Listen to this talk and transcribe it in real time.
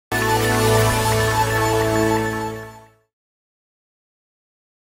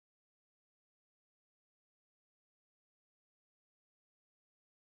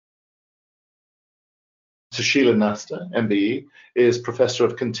Susheila Nasta MBE is Professor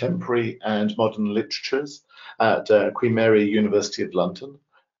of Contemporary and Modern Literatures at University of London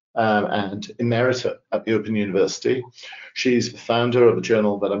and Emerita at the Open University. She's the founder of a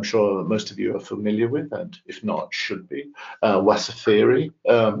journal that I'm sure most of you are familiar with, and if not, should be, Westfälische,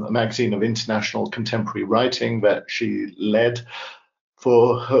 a magazine of international contemporary writing that she led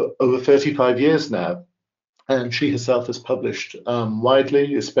for over 35 years now. And she herself has published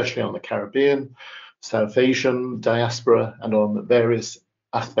widely, especially on the Caribbean, South Asian diaspora, and on various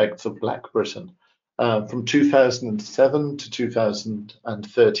aspects of Black Britain. From 2007 to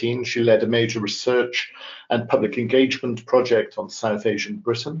 2013, she led a major research and public engagement project on South Asian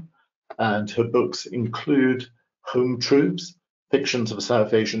Britain, and her books include Home Truths, Fictions of a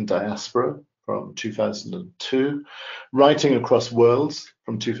South Asian Diaspora from 2002, Writing Across Worlds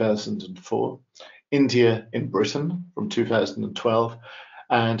from 2004, India in Britain from 2012,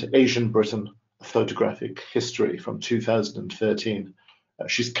 and Asian Britain, A Photographic History from 2013.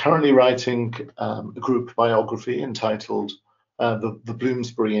 She's currently writing a group biography entitled The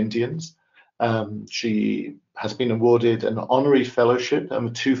Bloomsbury Indians. She has been awarded an honorary fellowship and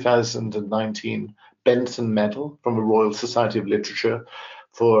a 2019 Benson Medal from the Royal Society of Literature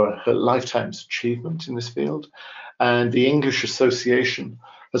for her lifetime's achievement in this field. And the English Association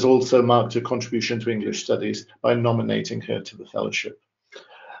has also marked her contribution to English studies by nominating her to the fellowship.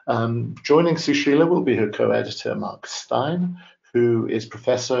 Joining Susheila will be her co-editor, Mark Stein, who is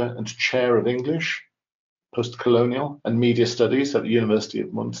Professor and Chair of English, Postcolonial and Media Studies at the University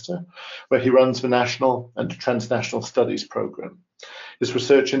of Münster, where he runs the National and Transnational Studies program. His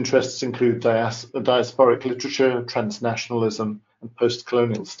research interests include diasporic literature, transnationalism, and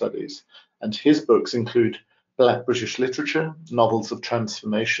postcolonial studies, and his books include Black British Literature, Novels of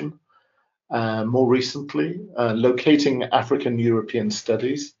Transformation, more recently, Locating African European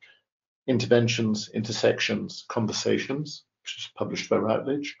Studies, Interventions, Intersections, Conversations, which is published by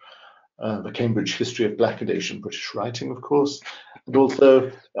Routledge, the Cambridge History of Black and Asian British Writing, of course, and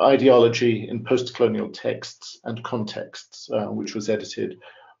also Ideology in Postcolonial Texts and Contexts, which was edited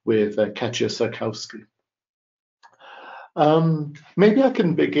with Katja Sarkowski. Maybe I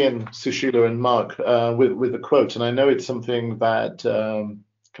can begin, Susheila and Mark, with a quote, and I know it's something that kind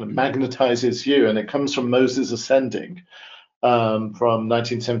of magnetizes you, and it comes from Moses Ascending from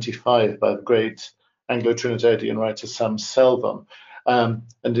 1975 by the great Anglo-Trinidadian writer Sam Selvon. And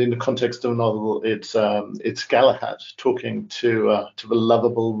in the context of the novel, it's Galahad talking to the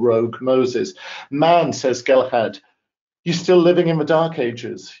lovable rogue Moses. Man, says Galahad, you're still living in the Dark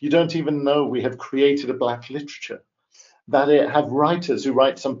Ages. You don't even know we have created a Black literature, that it have writers who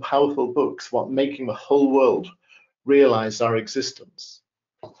write some powerful books, what making the whole world realize our existence.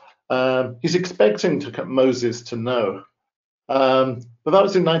 He's expecting Moses to know. But that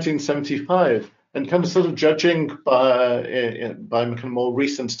was in 1975. And kind of sort of judging by kind of more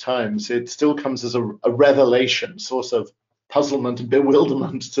recent times, it still comes as a revelation, source of puzzlement and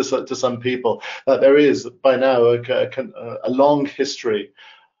bewilderment to some people, that there is by now a long history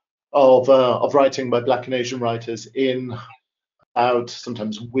of writing by Black and Asian writers in, out,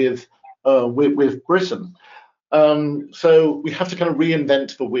 sometimes with Britain. So we have to kind of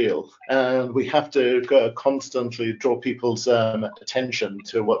reinvent the wheel, and we have to constantly draw people's attention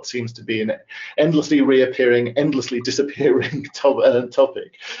to what seems to be an endlessly reappearing, endlessly disappearing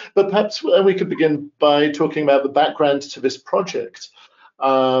topic. But perhaps we could begin by talking about the background to this project,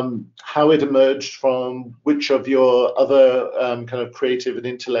 how it emerged from which of your other kind of creative and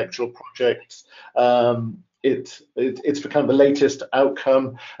intellectual projects it's the kind of the latest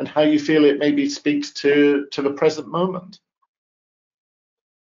outcome, and how you feel it maybe speaks to the present moment.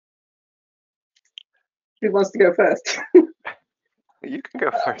 Who wants to go first? You can go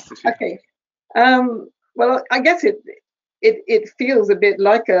first. Okay. Well, I guess it feels a bit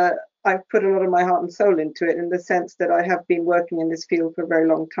like I've put a lot of my heart and soul into it, in the sense that I have been working in this field for a very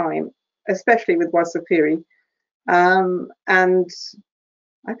long time, especially with Westfälische, and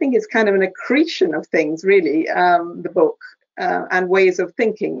I think it's kind of an accretion of things, really, the book, and ways of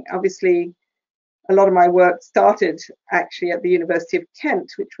thinking. Obviously, a lot of my work started actually at the University of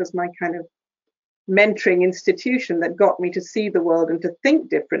Kent, which was my kind of mentoring institution that got me to see the world and to think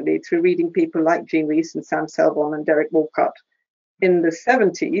differently through reading people like Jean Rhys and Sam Selvon and Derek Walcott in the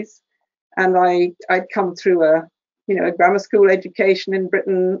 70s. And I'd come through a grammar school education in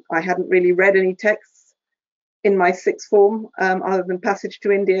Britain. I hadn't really read any texts in my sixth form, other than Passage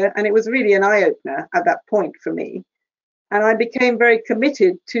to India, and it was really an eye-opener at that point for me. And I became very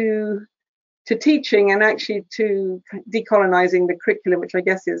committed to teaching and actually to decolonizing the curriculum, which I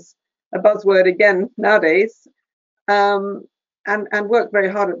guess is a buzzword again nowadays. and worked very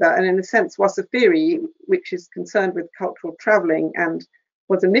hard at that. And in a sense, Wasafiri, which is concerned with cultural traveling and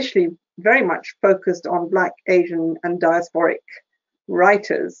was initially very much focused on Black, Asian, and diasporic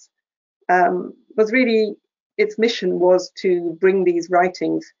writers, was really, its mission was to bring these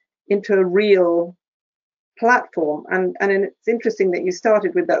writings into a real platform. And it's interesting that you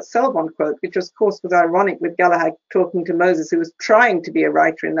started with that Selvon quote, which of course was ironic with Galahad talking to Moses, who was trying to be a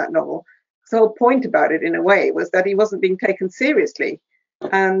writer in that novel. The whole point about it, in a way, was that he wasn't being taken seriously.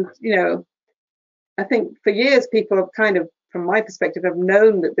 And, you know, I think for years people have kind of, from my perspective, have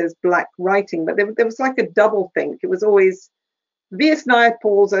known that there's Black writing, but there was like a double think. It was always V.S.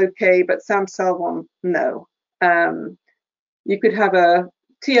 Naipaul's okay, but Sam Selvon, no. You could have a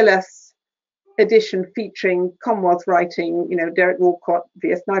TLS edition featuring Commonwealth writing, you know, Derek Walcott,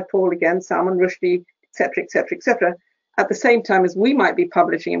 V.S. Naipaul again, Salman Rushdie, etc., etc., etc., at the same time as we might be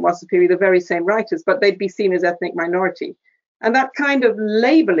publishing in Wasafiri the very same writers, but they'd be seen as ethnic minority. And that kind of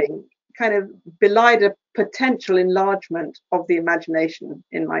labeling kind of belied a potential enlargement of the imagination,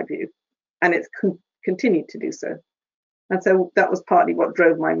 in my view, and it's continued to do so. And so that was partly what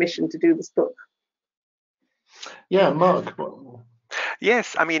drove my mission to do this book. Yeah, Mark.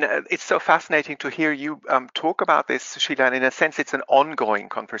 Yes, I mean, it's so fascinating to hear you talk about this, Susheila, and in a sense, it's an ongoing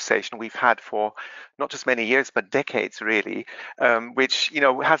conversation we've had for not just many years, but decades, really, which, you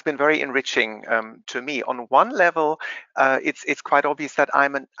know, has been very enriching to me. On one level, it's quite obvious that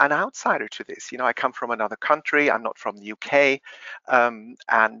I'm an outsider to this. You know, I come from another country. I'm not from the UK, and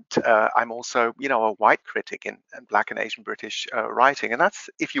I'm also, you know, a white critic in Black and Asian British writing, and that's,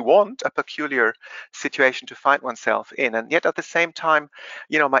 if you want, a peculiar situation to find oneself in. And yet, at the same time,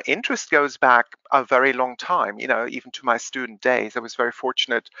 you know, my interest goes back a very long time, you know, even to my student days. I was very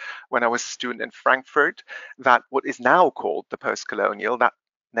fortunate when I was a student in Frankfurt that what is now called the Postcolonial, that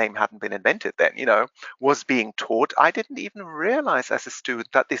name hadn't been invented then, you know, was being taught. I didn't even realize as a student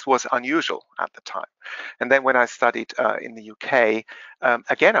that this was unusual at the time. And then when I studied in the UK,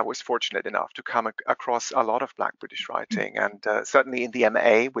 again, I was fortunate enough to come across a lot of Black British writing, and certainly in the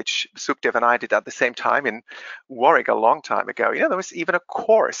MA, which Sukhdev and I did at the same time in Warwick a long time ago. You know, there was even a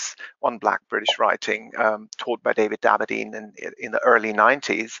course on Black British writing taught by David Dabadine in the early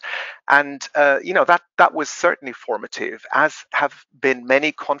 90s. And, you know, that was certainly formative, as have been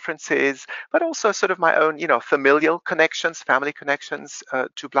many conferences, but also sort of my own, you know, familial connections, family connections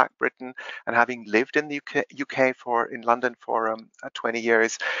to Black Britain, and having lived in the UK in London for 20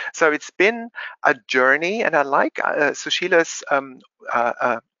 years. So it's been a journey, and I like Susheila's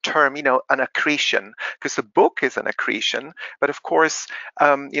term, you know, an accretion, because the book is an accretion, but of course,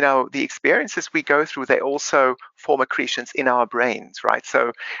 you know, the experiences we go through, they also form accretions in our brains, right?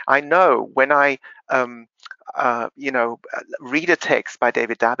 So I know when I you know, read a text by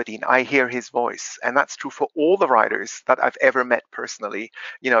David Dabadine, I hear his voice, and that's true for all the writers that I've ever met personally.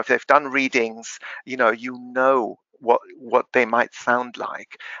 You know, if they've done readings, you know what they might sound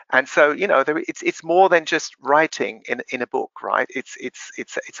like. And so, you know, it's more than just writing in a book, right?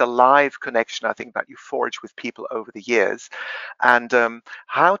 It's a live connection, I think, that you forge with people over the years. And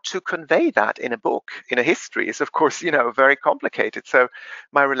how to convey that in a book, in a history, is of course, you know, very complicated. So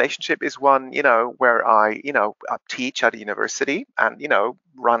my relationship is one, you know, where I teach at a university and, you know,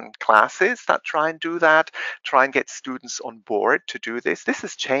 run classes that try and do that, try and get students on board to do this. This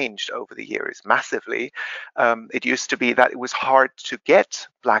has changed over the years massively. It used to be that it was hard to get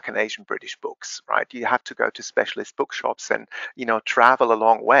Black and Asian British books, right? You had to go to specialist bookshops and, you know, travel a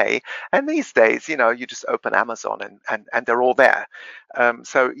long way. And these days, you know, you just open Amazon and they're all there.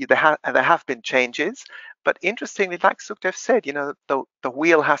 So there have been changes. But interestingly, like Sukhdev said, you know, the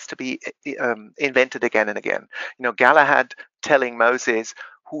wheel has to be invented again and again. You know, Galahad telling Moses,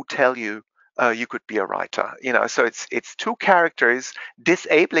 "Who tell you you could be a writer?" You know, so it's two characters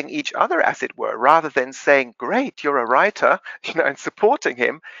disabling each other, as it were, rather than saying, "Great, you're a writer," you know, and supporting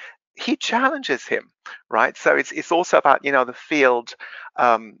him. He challenges him, right? So it's also about, you know, the field,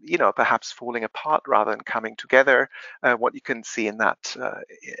 you know, perhaps falling apart rather than coming together. What you can see in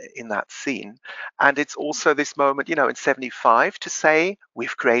that scene, and it's also this moment, you know, in '75 to say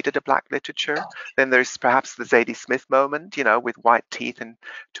we've created a Black literature. Then there's perhaps the Zadie Smith moment, you know, with White Teeth in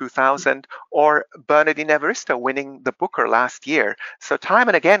 2000, or Bernardine Evaristo winning the Booker last year. So time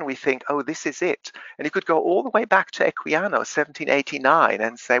and again we think, oh, this is it, and you could go all the way back to Equiano, 1789,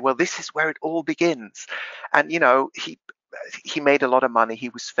 and say, well, this is where it all begins. And, you know, he made a lot of money. He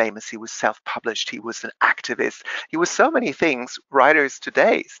was famous. He was self-published. He was an activist. He was so many things writers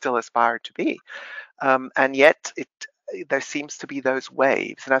today still aspire to be. And yet there seems to be those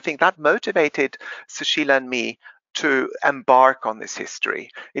waves. And I think that motivated Susheila and me to embark on this history.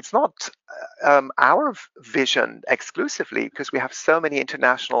 It's not our vision exclusively, because we have so many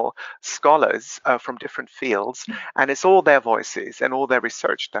international scholars from different fields, and it's all their voices and all their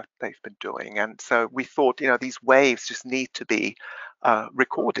research that they've been doing. And so we thought, these waves just need to be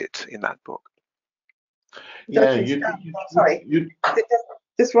recorded in that book. Yeah,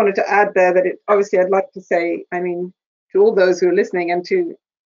 just wanted to add there that obviously I'd like to say, I mean, to all those who are listening and to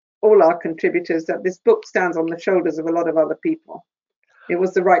all our contributors, that this book stands on the shoulders of a lot of other people. It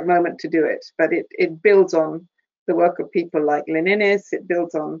was the right moment to do it, but it builds on the work of people like Lynn Innes, it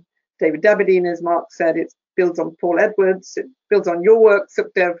builds on David Dabadine, as Mark said, it builds on Paul Edwards, it builds on your work,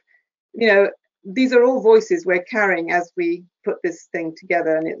 Sukhdev. These are all voices we're carrying as we put this thing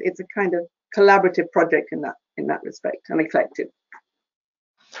together, and it's a kind of collaborative project in that respect, and a collective.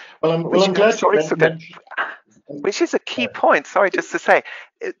 Well, I'm glad. Which is a key point. Sorry, just to say,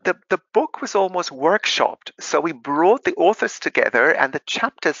 the book was almost workshopped. So we brought the authors together, and the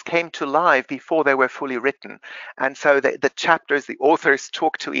chapters came to life before they were fully written. And so the chapters, the authors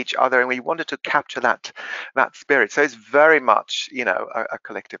talked to each other, and we wanted to capture that spirit. So it's very much, a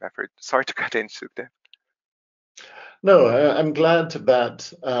collective effort. Sorry to cut in, Sukhdev. No, I'm glad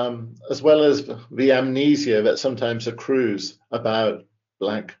that, as well as the amnesia that sometimes accrues about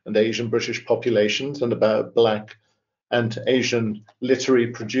Black and Asian British populations and about Black and Asian literary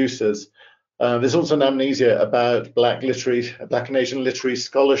producers, there's also an amnesia about Black and Asian literary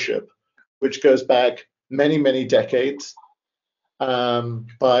scholarship, which goes back many, many decades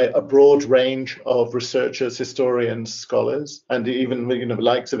by a broad range of researchers, historians, scholars, and even the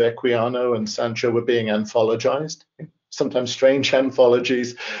likes of Equiano and Sancho were being anthologized. Sometimes strange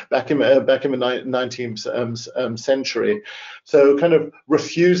anthologies back in the 19th century. So kind of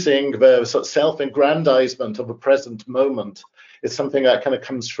refusing the sort of self-aggrandizement of a present moment is something that kind of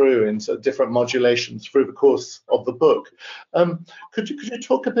comes through in sort of different modulations through the course of the book. Could you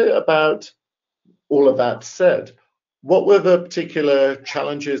talk a bit about all of that said? What were the particular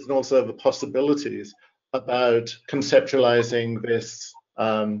challenges and also the possibilities about conceptualizing this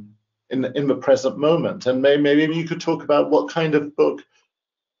in the present moment? And maybe you could talk about what kind of book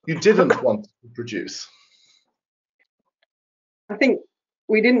you didn't want to produce. I think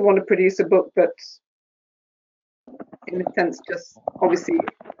we didn't want to produce a book that, in a sense, just obviously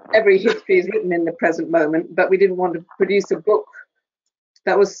every history is written in the present moment, but we didn't want to produce a book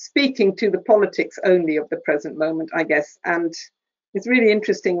that was speaking to the politics only of the present moment, I guess. And it's really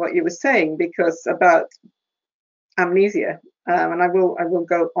interesting what you were saying, because about amnesia, and I will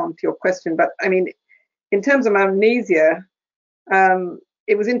go on to your question, but I mean, in terms of amnesia,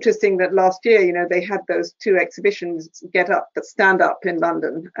 it was interesting that last year, they had those two exhibitions, Stand Up in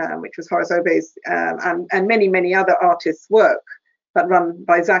London, which was Horace Obe's, and many, many other artists' work, but run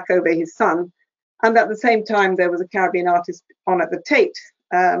by Zach Obe, his son. And at the same time, there was a Caribbean artist on at the Tate.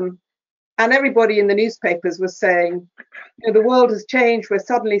 And everybody in the newspapers was saying, the world has changed. We're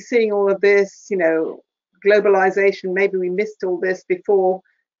suddenly seeing all of this, globalization. Maybe we missed all this before.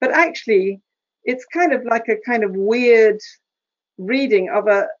 But actually, it's kind of like a kind of weird reading of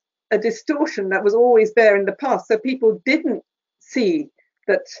a distortion that was always there in the past. So people didn't see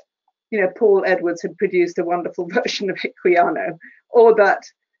that, Paul Edwards had produced a wonderful version of Equiano, or that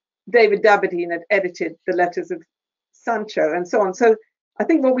David Dabadine had edited the letters of Sancho, and so on. So I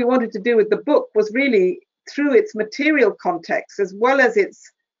think what we wanted to do with the book was really, through its material context, as well as its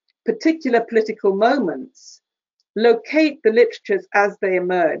particular political moments, locate the literatures as they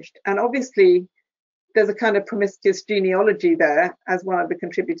emerged. And obviously, there's a kind of promiscuous genealogy there, as one of the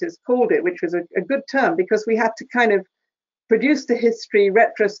contributors called it, which was a good term, because we had to kind of produce the history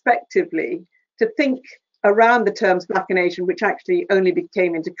retrospectively to think around the terms Black and Asian, which actually only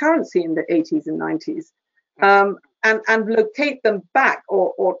became into currency in the 80s and 90s, and locate them back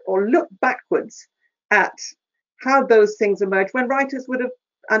or look backwards at how those things emerged when writers would have,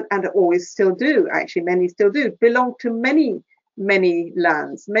 and always still do, actually many still do, belong to many, many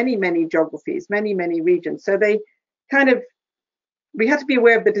lands, many, many geographies, many, many regions. So we had to be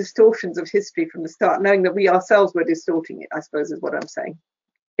aware of the distortions of history from the start, knowing that we ourselves were distorting it, I suppose is what I'm saying,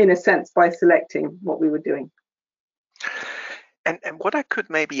 in a sense, by selecting what we were doing. And what I could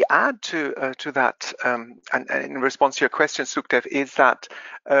maybe add to that, and in response to your question, Sukhdev, is that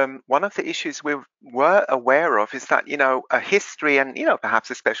one of the issues we were aware of is that a history, and perhaps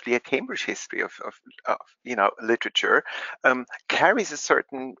especially a Cambridge history of literature, carries a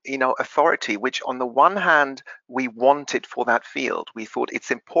certain authority, which on the one hand we wanted for that field. We thought it's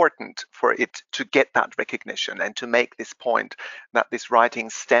important for it to get that recognition and to make this point that this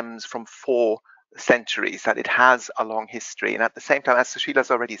writing stems from 4 centuries, that it has a long history. And at the same time, as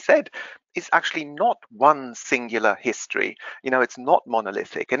Susheila's already said, it's actually not one singular history. It's not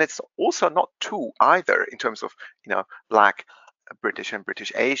monolithic, and it's also not two either in terms of, Black, British and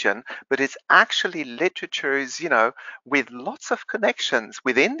British Asian, but it's actually literatures, with lots of connections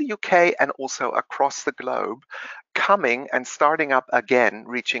within the UK and also across the globe, coming and starting up again,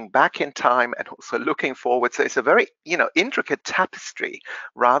 reaching back in time and also looking forward. So it's a very, intricate tapestry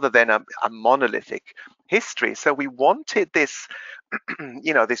rather than a monolithic history. So we wanted this,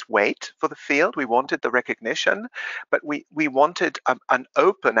 this weight for the field. We wanted the recognition, but we wanted an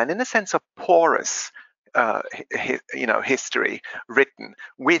open and, in a sense, a porous history written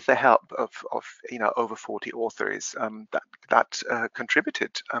with the help of over 40 authors that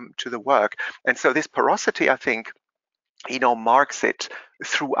contributed to the work. And so this porosity, I think, marks it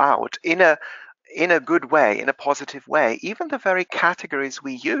throughout in a good way, in a positive way. Even the very categories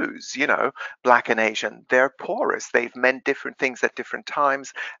we use, Black and Asian, they're porous. They've meant different things at different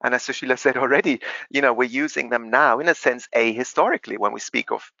times. And as Susheila said already, we're using them now, in a sense, ahistorically, when we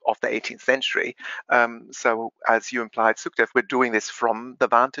speak of the 18th century. So as you implied, Sukhdev, we're doing this from the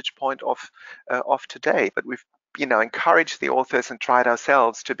vantage point of today. But we've encourage the authors and tried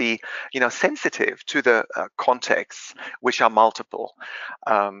ourselves to be, sensitive to the contexts, which are multiple.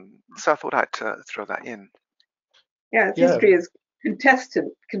 So I thought I'd throw that in. Yeah, history is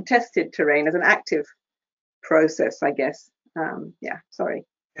contested terrain as an active process, I guess. Sorry.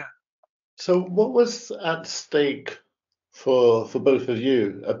 Yeah. So what was at stake for both of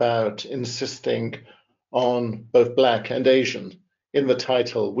you about insisting on both Black and Asian in the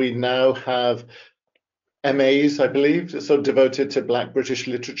title? We now have MAs, I believe, so devoted to Black British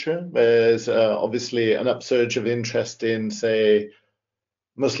literature. There's obviously an upsurge of interest in, say,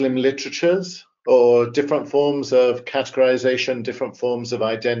 Muslim literatures or different forms of categorization, different forms of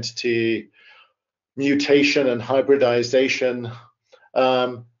identity, mutation and hybridization.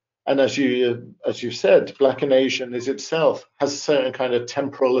 And as you said, Black and Asian is itself has certain kind of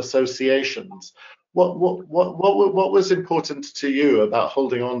temporal associations. What was important to you about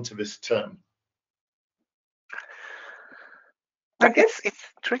holding on to this term? I guess it's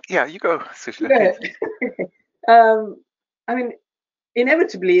tricky. Yeah, you go, Susheila. I mean,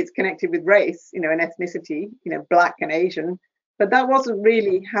 inevitably it's connected with race, and ethnicity, Black and Asian, but that wasn't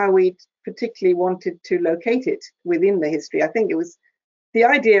really how we particularly wanted to locate it within the history. I think it was the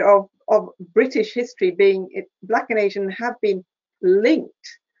idea of British history being Black and Asian have been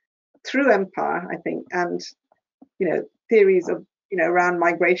linked through empire, I think, and theories of around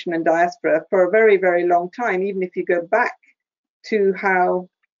migration and diaspora for a very, very long time. Even if you go back to how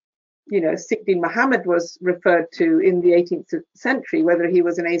Sikh-Din Muhammad was referred to in the 18th century, whether he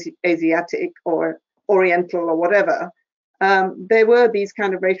was an Asiatic or Oriental or whatever, there were these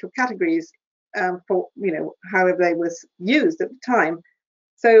kind of racial categories for however they was used at the time.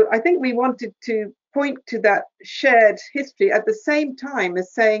 So I think we wanted to point to that shared history at the same time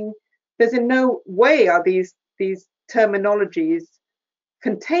as saying there's in no way are these terminologies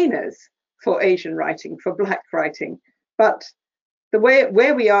containers for Asian writing, for Black writing, but the way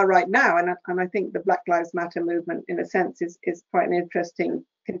where we are right now, and I think the Black Lives Matter movement, in a sense, is quite an interesting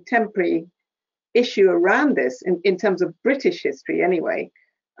contemporary issue around this in terms of British history, anyway.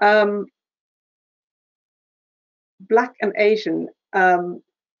 Black and Asian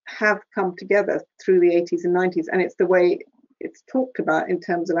have come together through the 80s and 90s, and it's the way it's talked about in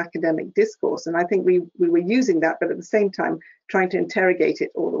terms of academic discourse. And I think we were using that, but at the same time trying to interrogate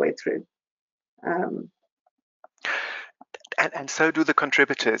it all the way through. And so do the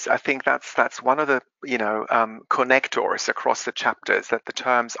contributors. I think that's one of the connectors across the chapters, that the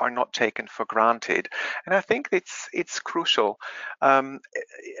terms are not taken for granted. And I think it's crucial.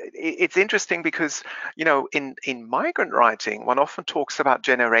 It's interesting because in migrant writing, one often talks about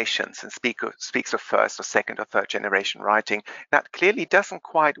generations and speaks of first or second or third generation writing. That clearly doesn't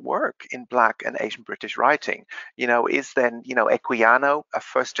quite work in Black and Asian British writing. Is then Equiano a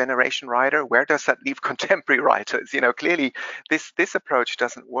first generation writer? Where does that leave contemporary writers? Clearly this approach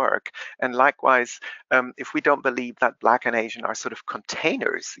doesn't work. And likewise, if we don't believe that Black and Asian are sort of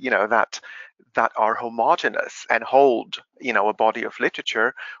containers, that are homogeneous and hold, a body of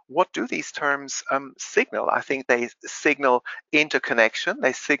literature, what do these terms signal? I think they signal interconnection,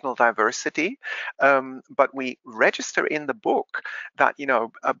 they signal diversity, but we register in the book that,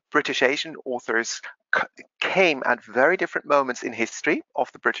 British Asian authors came at very different moments in history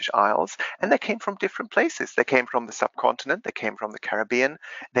of the British Isles, and they came from different places. They came from the subcontinent, they came from the Caribbean,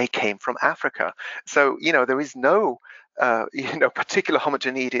 they came from Africa. So, there is no, particular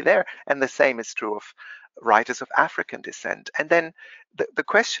homogeneity there, and the same is true of writers of African descent. And then the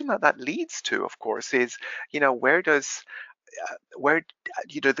question that leads to, of course, is, where do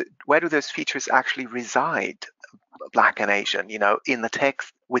those features actually reside? Black and Asian, in the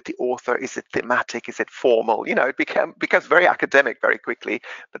text with the author. Is it thematic? Is it formal? It becomes very academic very quickly,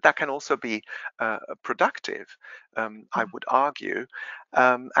 but that can also be productive, I would argue.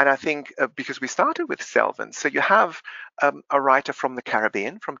 And I think because we started with Selvin, so you have a writer from the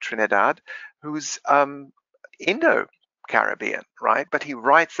Caribbean, from Trinidad, who's Indo-Caribbean, right? But he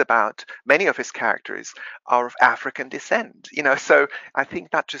writes about, many of his characters are of African descent, so I think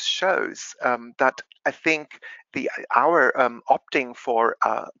that just shows that I think our opting for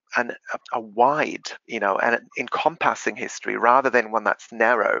a wide, and encompassing history rather than one that's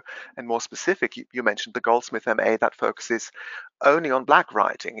narrow and more specific. You mentioned the Goldsmith MA that focuses only on Black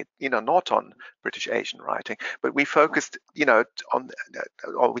writing, not on British Asian writing. But we focused,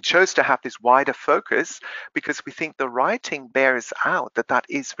 or we chose to have this wider focus because we think the writing bears out that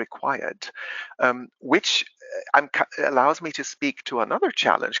is required, which allows me to speak to another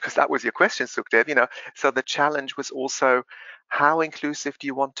challenge, because that was your question, Sukhdev. So the challenge was also, how inclusive do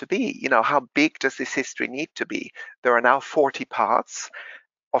you want to be? How big does this history need to be? There are now 40 parts.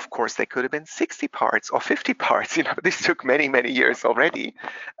 Of course, they could have been 60 parts or 50 parts. This took many, many years already.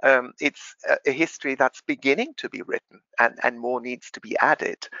 It's a history that's beginning to be written, and more needs to be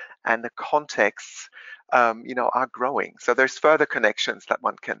added. And the contexts, are growing. So there's further connections that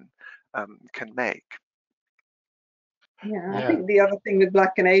one can make. Yeah, I think the other thing with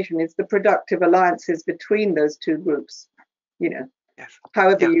Black and Asian is the productive alliances between those two groups. Yes.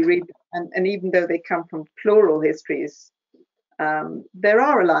 However you read them, and even though they come from plural histories, there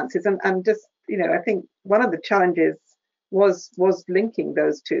are alliances, and just I think one of the challenges was linking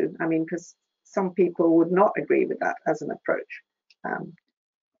those two. I mean, because some people would not agree with that as an approach.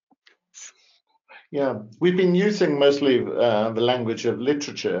 We've been using mostly the language of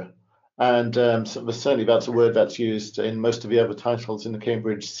literature, and certainly that's a word that's used in most of the other titles in the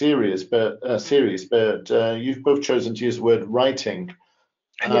Cambridge series. But you've both chosen to use the word writing.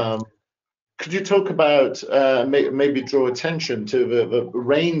 Could you talk about, maybe draw attention to the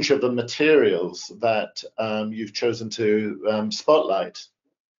range of the materials that you've chosen to spotlight?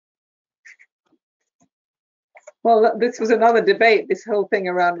 Well, this was another debate, this whole thing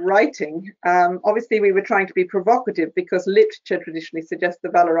around writing. Obviously, we were trying to be provocative because literature traditionally suggests the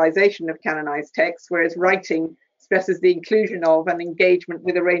valorization of canonized texts, whereas writing stresses the inclusion of and engagement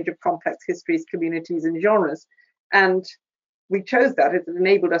with a range of complex histories, communities, and genres. And we chose that. It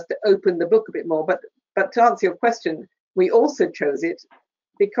enabled us to open the book a bit more. But to answer your question, we also chose it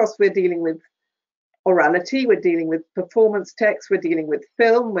because we're dealing with orality, we're dealing with performance text, we're dealing with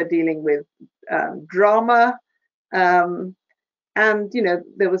film, we're dealing with drama. And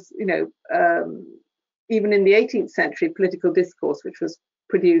there was even in the 18th century political discourse, which was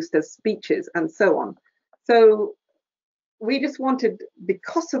produced as speeches and so on. So we just wanted,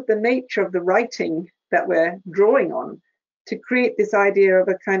 because of the nature of the writing that we're drawing on, to create this idea of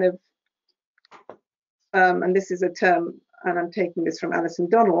a kind of and this is a term, and I'm taking this from Alison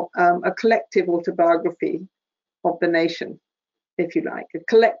Donnell, a collective autobiography of the nation, if you like, a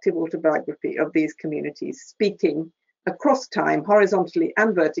collective autobiography of these communities speaking across time, horizontally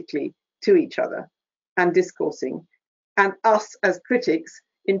and vertically, to each other and discoursing, and us as critics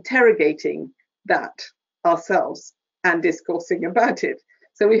interrogating that ourselves and discoursing about it.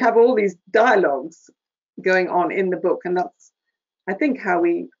 So we have all these dialogues going on in the book, and that's, I think, how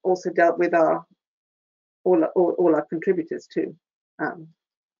we also dealt with our all our contributors too. And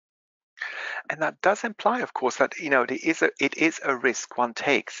that does imply, of course, that it is a risk one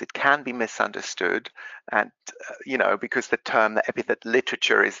takes. It can be misunderstood, and because the epithet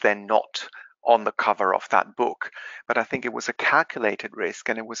literature is then not on the cover of that book. But I think it was a calculated risk,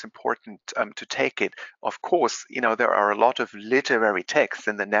 and it was important to take it. Of course, there are a lot of literary texts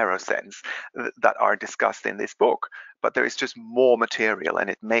in the narrow sense that are discussed in this book, but there is just more material, and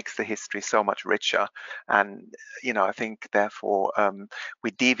it makes the history so much richer. And I think therefore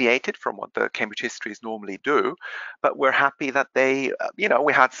we deviated from what the Cambridge histories normally do, but we're happy that they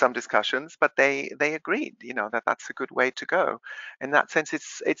we had some discussions, but they agreed that that's a good way to go. In that sense,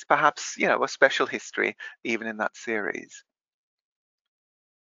 it's perhaps a special history even in that series.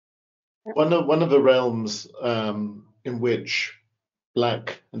 One of the realms in which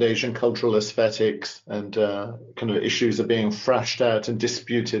Black and Asian cultural aesthetics and kind of issues are being thrashed out and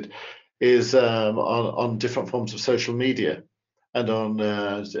disputed is on different forms of social media and on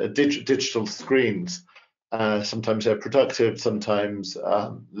digital screens. Sometimes they're productive, sometimes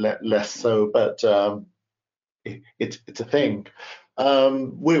less so, but it's a thing.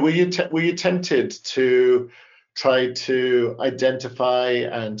 Were you tempted to try to identify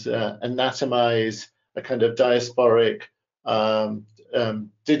and anatomize a kind of diasporic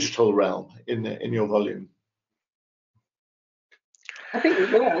digital realm in your volume? I think we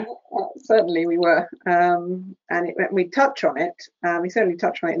were, certainly we were, and we touch on it. We certainly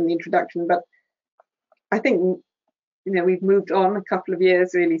touch on it in the introduction, but I think, you know, we've moved on a couple of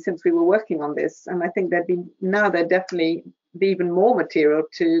years really since we were working on this, and I think there'd definitely be even more material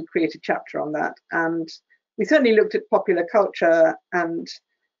to create a chapter on that. And we certainly looked at popular culture and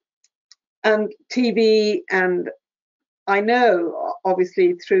TV, and I know,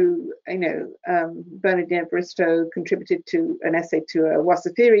 obviously, through, you know, Bernardine Evaristo contributed to an essay to a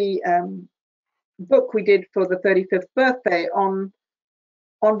Wasafiri book we did for the 35th birthday on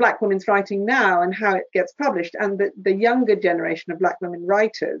Black women's writing now and how it gets published, and the younger generation of Black women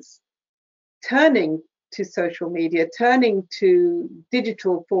writers turning to social media, turning to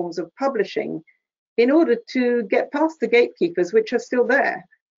digital forms of publishing in order to get past the gatekeepers, which are still there.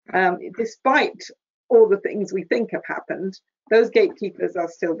 Despite all the things we think have happened, those gatekeepers are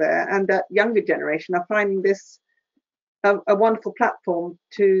still there, and that younger generation are finding this a wonderful platform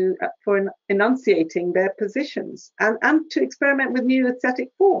for enunciating their positions and to experiment with new aesthetic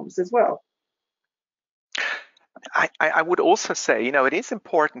forms as well. I would also say, you know, it is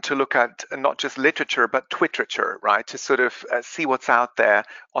important to look at not just literature, but Twitterature, right? To sort of see what's out there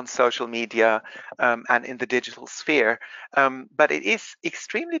on social media and in the digital sphere. But it is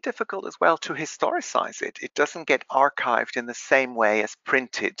extremely difficult as well to historicize it. It doesn't get archived in the same way as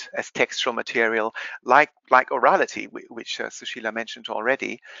printed, as textual material, like orality, which Susheila mentioned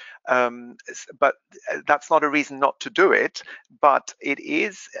already. But that's not a reason not to do it, but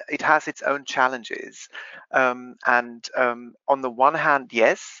it has its own challenges. And on the one hand,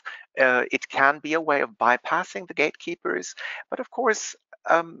 yes, it can be a way of bypassing the gatekeepers, but of course,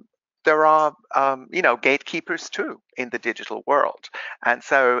 there are, you know, gatekeepers too in the digital world. And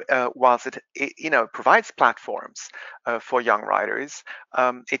so whilst it you know, provides platforms for young writers,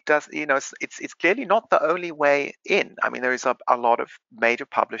 it does, you know, it's clearly not the only way in. I mean, there is a lot of major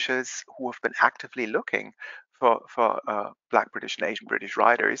publishers who have been actively looking for Black British and Asian British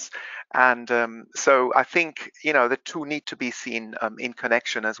writers. And so I think, you know, the two need to be seen in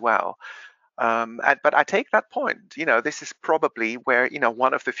connection as well. But I take that point. You know, this is probably where, you know,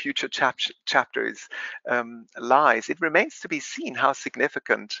 one of the future chapters lies. It remains to be seen how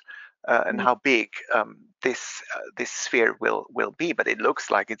significant and how big this sphere will be. But it looks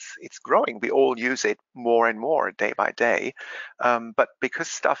like it's growing. We all use it more and more day by day. But because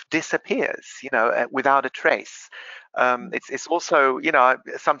stuff disappears, you know, without a trace. It's also, you know,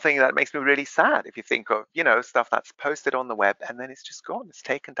 something that makes me really sad if you think of, you know, stuff that's posted on the web and then it's just gone, it's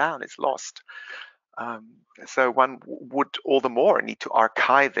taken down, it's lost. So one would all the more need to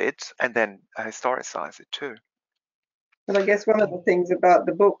archive it and then historicize it too. But I guess one of the things about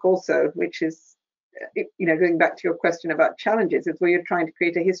the book also, which is, you know, going back to your question about challenges, is where you're trying to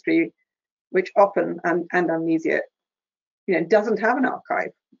create a history which often, and Amnesia, you know, doesn't have an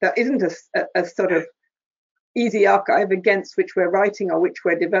archive. There isn't a sort of easy archive against which we're writing or which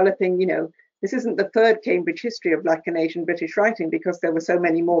we're developing. You know, this isn't the third Cambridge history of Black and Asian British writing because there were so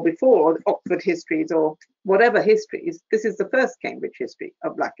many more before, Oxford histories or whatever histories. This is the first Cambridge history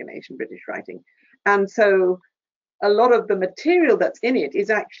of Black and Asian British writing. And so a lot of the material that's in it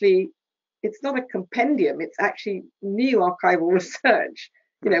is actually, it's not a compendium, it's actually new archival research,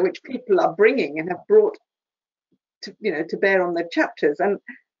 you know, which people are bringing and have brought to, you know, to bear on their chapters. And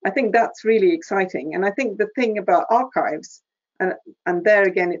I think that's really exciting. And I think the thing about archives, and there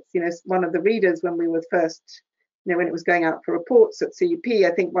again, it's, you know, one of the readers when we were first, you know, when it was going out for reports at CUP,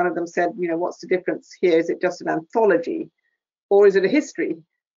 I think one of them said, you know, what's the difference here? Is it just an anthology or is it a history?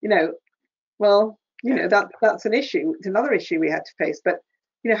 You know, well, you know, that's an issue. It's another issue we had to face. But,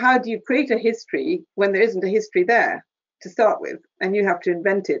 you know, how do you create a history when there isn't a history there to start with, and you have to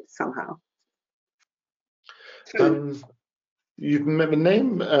invent it somehow? You've the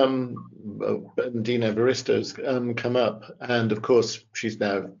name Bernardine Evaristo's come up, and of course she's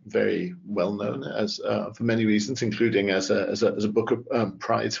now very well known as for many reasons, including as a Booker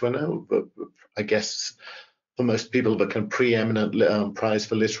Prize winner. But I guess for most people, the kind of preeminent prize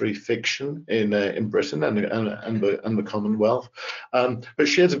for literary fiction in Britain and the Commonwealth. But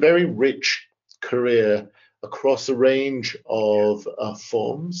she has a very rich career across a range of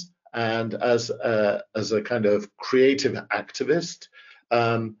forms. And as a kind of creative activist,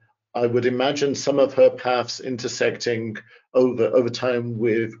 I would imagine some of her paths intersecting over time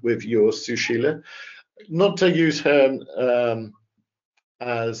with yours, Susheila. Not to use her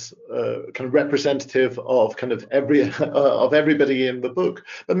as kind of representative of kind of everybody in the book,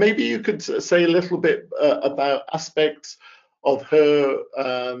 but maybe you could say a little bit about aspects of her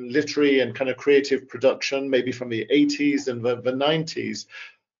literary and kind of creative production, maybe from the 80s and the 90s,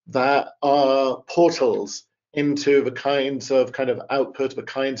 that are portals into the kinds of kind of output, the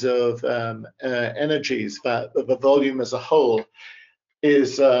kinds of energies that the volume as a whole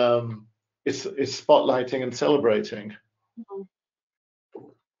is spotlighting and celebrating.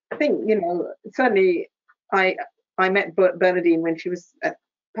 I think, you know, certainly I met Bernardine when she was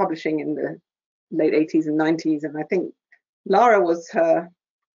publishing in the late 80s and 90s, and I think Lara was her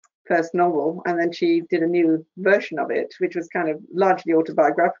first novel, and then she did a new version of it, which was kind of largely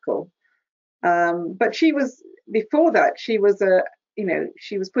autobiographical. But she was, before that, she was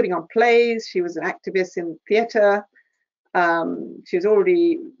she was putting on plays, she was an activist in theatre, she was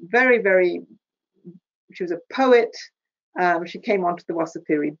already she was a poet. She came onto the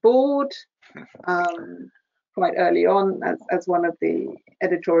Wasafiri board quite early on as one of the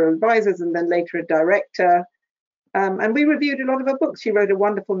editorial advisors, and then later a director. And we reviewed a lot of her books. She wrote a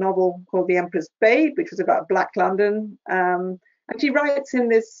wonderful novel called The Emperor's Babe, which was about Black London. And she writes in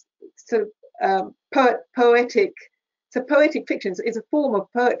this sort of poetic fiction. It's a form of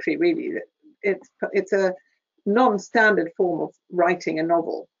poetry, really. It's a non-standard form of writing a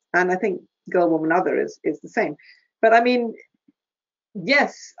novel. And I think Girl, Woman, Other is the same. But I mean,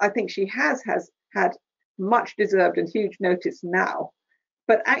 yes, I think she has had much deserved and huge notice now.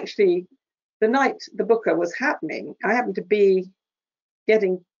 But actually, the night the Booker was happening, I happened to be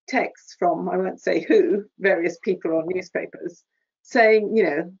getting texts from, I won't say who, various people on newspapers saying, you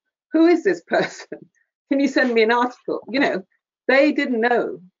know, who is this person? Can you send me an article? You know, they didn't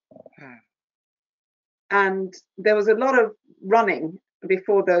know. And there was a lot of running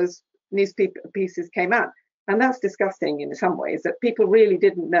before those newspaper pieces came out. And that's disgusting in some ways, that people really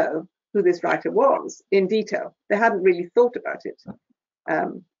didn't know who this writer was in detail. They hadn't really thought about it.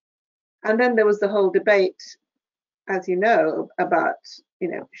 And then there was the whole debate, as you know, about, you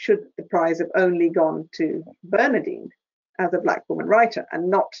know, should the prize have only gone to Bernardine as a Black woman writer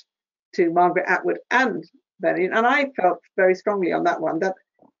and not to Margaret Atwood and Bernardine. And I felt very strongly on that one, that,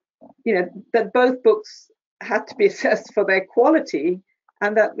 you know, that both books had to be assessed for their quality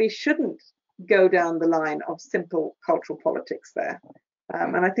and that we shouldn't go down the line of simple cultural politics there.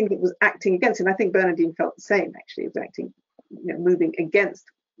 And I think it was acting against, and I think Bernardine felt the same, actually. It was acting, you know, moving against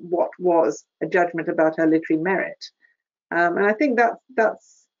what was a judgment about her literary merit. And I think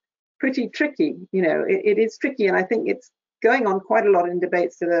that's pretty tricky. You know, it is tricky, and I think it's going on quite a lot in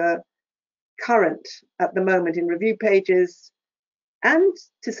debates that are current at the moment in review pages, and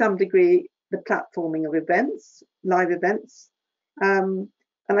to some degree the platforming of events, live events.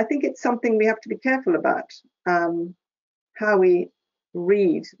 And I think it's something we have to be careful about, how we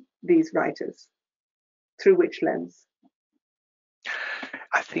read these writers, through which lens.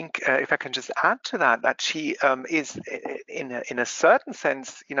 I think if I can just add to that, that she is in a certain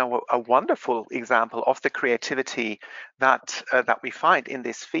sense, you know, a wonderful example of the creativity that that we find in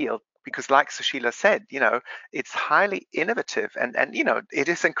this field. Because like Susheila said, you know, it's highly innovative and you know,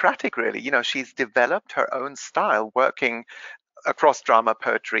 idiosyncratic really. You know, she's developed her own style working across drama,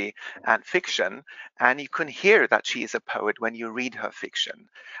 poetry, and fiction, and you can hear that she is a poet when you read her fiction,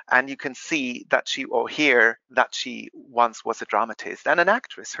 and you can see that she, or hear that she once was a dramatist and an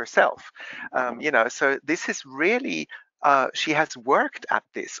actress herself. You know, so this is really she has worked at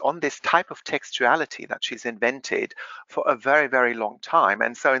this, on this type of textuality that she's invented for a very, very long time.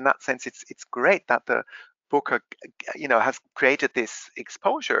 And so in that sense, it's great that the Booker, you know, has created this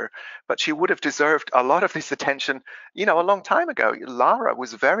exposure, but she would have deserved a lot of this attention, you know, a long time ago. Lara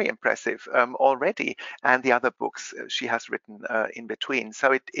was very impressive already, and the other books she has written in between.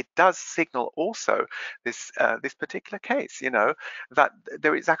 So it does signal also this this particular case, you know, that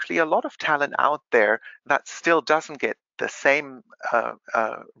there is actually a lot of talent out there that still doesn't get the same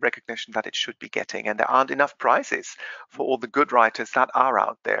recognition that it should be getting, and there aren't enough prizes for all the good writers that are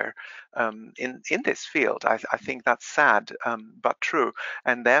out there in this field. I think that's sad, but true,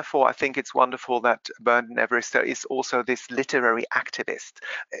 and therefore I think it's wonderful that Bernardine Evarista is also this literary activist,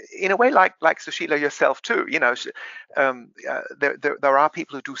 in a way like Susheila yourself too. You know, there are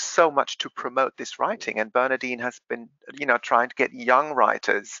people who do so much to promote this writing, and Bernardine has been, you know, trying to get young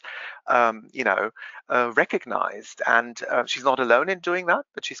writers, you know, recognized, and she's not alone in doing that,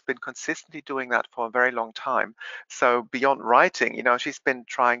 but she's been consistently doing that for a very long time. So beyond writing, you know, she's been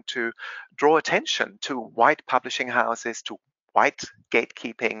trying to draw attention to white publishing houses, to white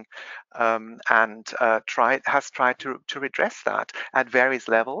gatekeeping, and has tried to redress that at various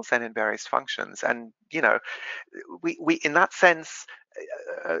levels and in various functions. And we in that sense,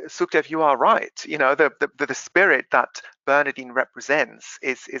 Sukhdev, you are right. The spirit that Bernardine represents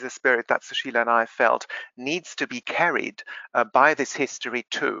is a spirit that Susheila and I felt needs to be carried by this history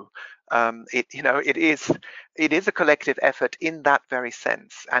too. It is a collective effort in that very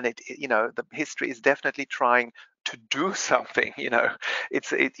sense, and the history is definitely trying to do something.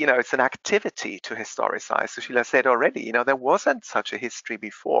 It's an activity to historicize. Susheila said already, there wasn't such a history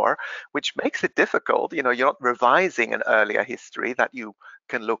before, which makes it difficult. You're not revising an earlier history that you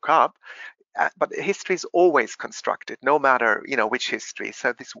can look up, but history is always constructed, no matter which history.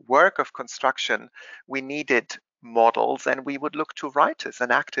 So this work of construction, we needed models, and we would look to writers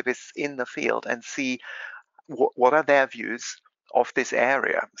and activists in the field and see what are their views of this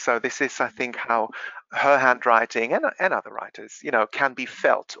area. So this is, I think, how her handwriting and other writers, can be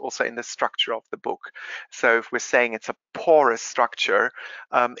felt also in the structure of the book. So if we're saying it's a porous structure,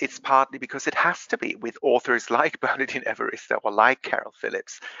 it's partly because it has to be with authors like Bernardine Evarista or like Carol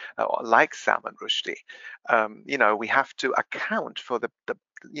Phillips or like Salman Rushdie. We have to account for the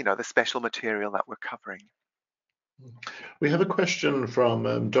special material that we're covering. We have a question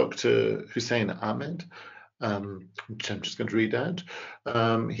from Dr. Hussein Ahmed, which I'm just going to read out.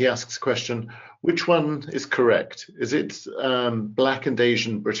 He asks a question: which one is correct? Is it Black and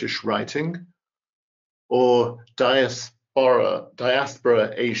Asian British writing, or diaspora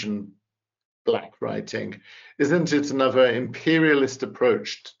Asian Black writing? Isn't it another imperialist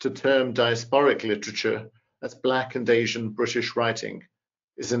approach to term diasporic literature as Black and Asian British writing?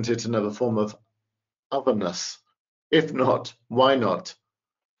 Isn't it another form of otherness? If not, why not?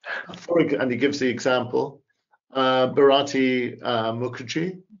 And he gives the example, Bharati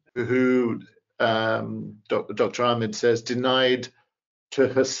Mukherjee, who Dr. Ahmed says denied to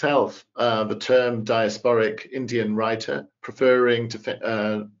herself the term diasporic Indian writer, preferring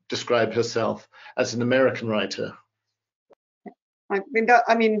to describe herself as an American writer. I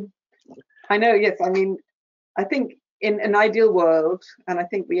know, yes. I think in an ideal world, and I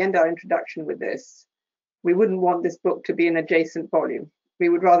think we end our introduction with this, we wouldn't want this book to be an adjacent volume. We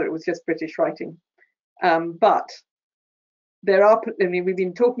would rather it was just British writing. But there are, we've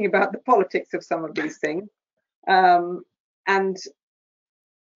been talking about the politics of some of these things. And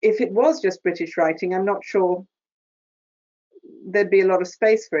if it was just British writing, I'm not sure there'd be a lot of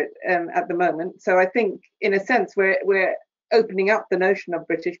space for it at the moment. So I think, in a sense, we're opening up the notion of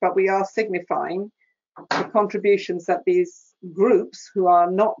British, but we are signifying the contributions that these groups, who are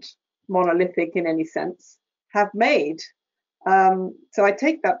not monolithic in any sense, have made. So I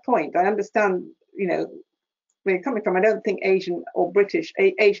take that point. I understand, where you're coming from. I don't think Asian or British,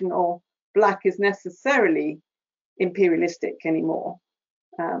 Asian or Black is necessarily imperialistic anymore.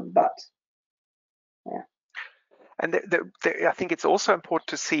 But yeah. And I think it's also important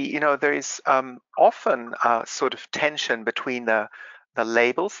to see, there is often a sort of tension between the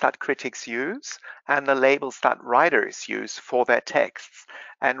labels that critics use and the labels that writers use for their texts.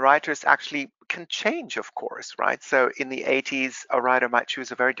 And writers actually can change, of course, right? So in the 80s, a writer might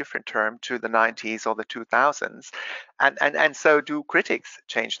choose a very different term to the 90s or the 2000s. And so do critics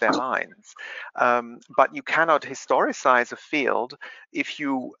change their minds. But you cannot historicize a field if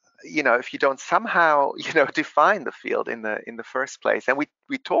you don't somehow, define the field in the first place. And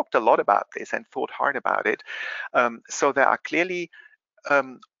we talked a lot about this and thought hard about it. So there are clearly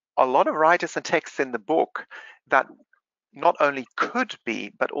a lot of writers and texts in the book that not only could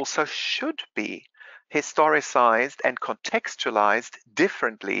be, but also should be historicized and contextualized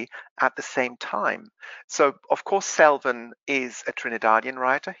differently at the same time. So, of course, Selvin is a Trinidadian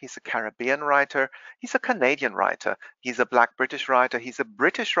writer, he's a Caribbean writer, he's a Canadian writer, he's a Black British writer, he's a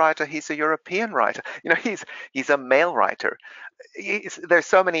British writer, he's a European writer, he's a male writer. There's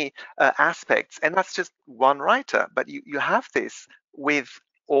so many aspects, and that's just one writer, but you have this with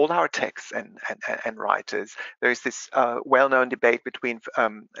all our texts and writers. There's this well-known debate between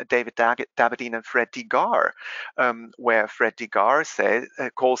David Dabadine and Fred Degar, where Fred Degar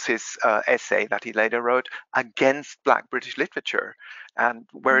calls his essay that he later wrote against Black British literature, and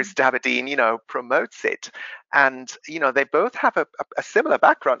whereas Dabadine, promotes it. And they both have a similar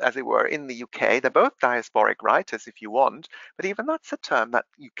background, as it were, in the UK. They're both diasporic writers, if you want, but even that's a term that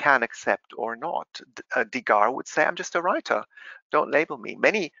you can accept or not. Degar would say, "I'm just a writer. Don't label me."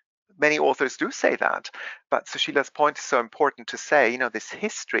 Many authors do say that, but Susheila's point is so important to say. This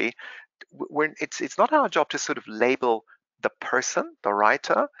history, it's not our job to sort of label the person, the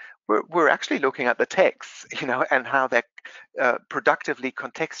writer. we're actually looking at the texts, and how they're productively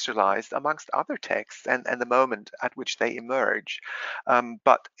contextualized amongst other texts and the moment at which they emerge.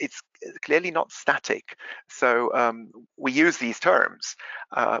 But it's clearly not static. So we use these terms,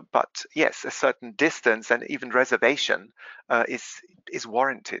 but yes, a certain distance and even reservation is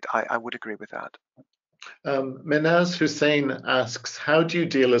warranted. I would agree with that. Minaz Hussein asks, how do you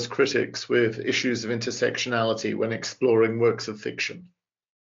deal as critics with issues of intersectionality when exploring works of fiction?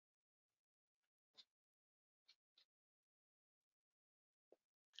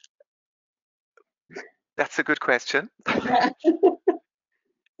 That's a good question.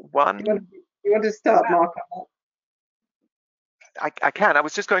 One. You want to start, Mark? I can. I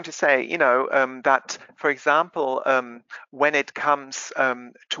was just going to say, that, for example, when it comes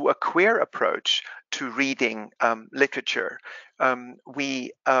to a queer approach to reading literature,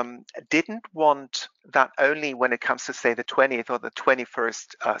 we didn't want that only when it comes to, say, the 20th or the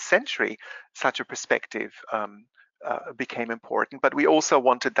 21st century, such a perspective became important, but we also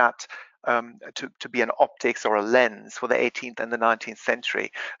wanted that to be an optics or a lens for the 18th and the 19th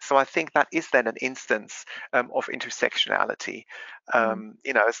century. So I think that is then an instance of intersectionality.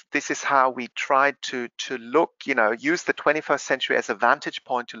 This is how we tried to look, use the 21st century as a vantage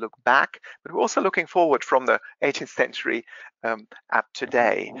point to look back, but we're also looking forward from the 18th century at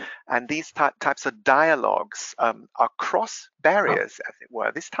today. And these types of dialogues across barriers, as it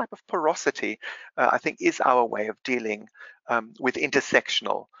were, this type of porosity, I think, is our way of dealing with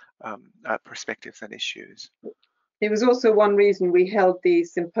intersectional perspectives and issues. It was also one reason we held the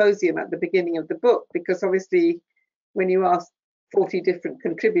symposium at the beginning of the book, because obviously when you ask 40 different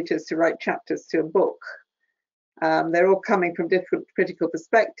contributors to write chapters to a book, they're all coming from different critical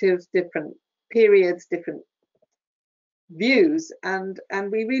perspectives, different periods, different views, and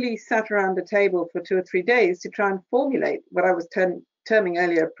we really sat around the table for 2 or 3 days to try and formulate what I was terming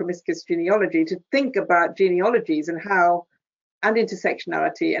earlier promiscuous genealogy, to think about genealogies and how, and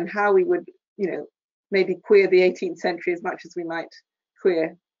intersectionality, and how we would, maybe queer the 18th century as much as we might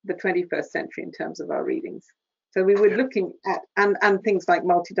queer the 21st century in terms of our readings. So we were looking at, and things like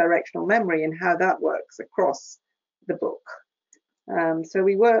multi-directional memory and how that works across the book. So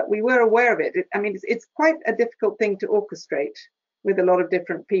we were aware of it. It's quite a difficult thing to orchestrate with a lot of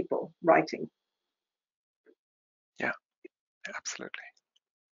different people writing. Yeah, absolutely.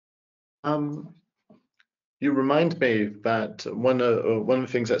 You remind me that one of the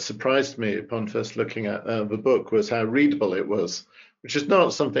things that surprised me upon first looking at the book was how readable it was, which is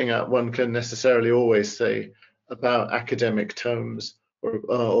not something that one can necessarily always say about academic tomes,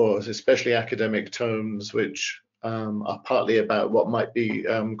 or especially academic tomes which are partly about what might be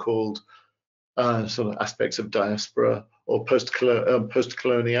called sort of aspects of diaspora or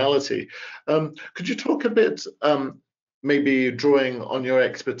post-coloniality. Could you talk a bit, maybe drawing on your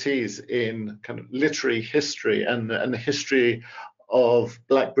expertise in kind of literary history and the history of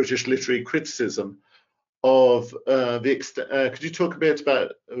Black British literary criticism, of the extent? Could you talk a bit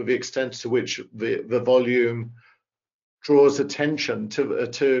about the extent to which the volume draws attention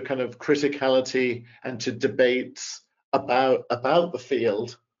to kind of criticality and to debates about the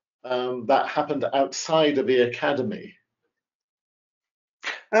field that happened outside of the academy?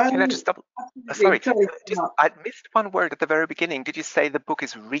 Can I just double? Sorry, I missed one word at the very beginning. Did you say the book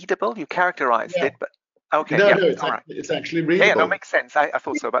is readable? You characterized it, but okay. No, yeah, no, it's actually readable. Yeah, no, makes sense. I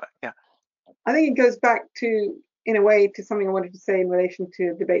thought so, but yeah. I think it goes back to, in a way, to something I wanted to say in relation to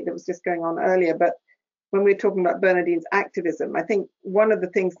a debate that was just going on earlier. But when we're talking about Bernardine's activism, I think one of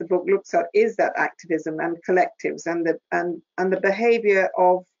the things the book looks at is that activism and collectives and the behavior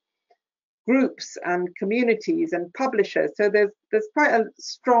of groups and communities and publishers. So there's quite a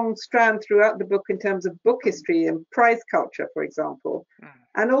strong strand throughout the book in terms of book history and prize culture, for example.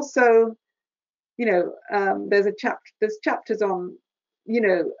 And also, there's chapters on,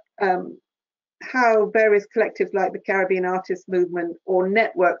 how various collectives like the Caribbean Artists Movement or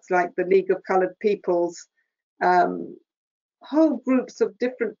networks like the League of Coloured Peoples, whole groups of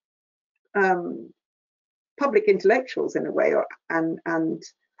different public intellectuals in a way, and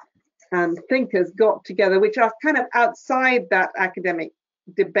thinkers got together, which are kind of outside that academic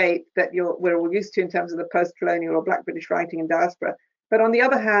debate that we're all used to in terms of the post-colonial or Black British writing and diaspora. But on the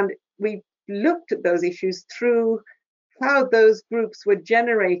other hand, we looked at those issues through how those groups were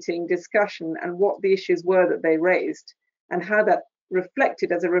generating discussion and what the issues were that they raised, and how that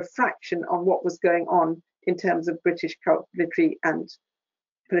reflected as a refraction on what was going on in terms of British literary and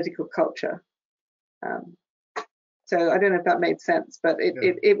political culture. So I don't know if that made sense, but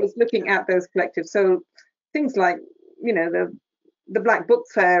it was looking at those collectives. So things like, the Black Book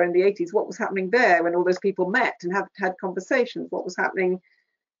Fair in the 80s, what was happening there when all those people met and had conversations? What was happening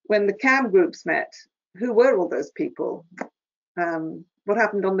when the CAM groups met, who were all those people? What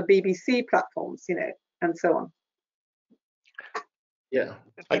happened on the BBC platforms, you know, and so on. Yeah,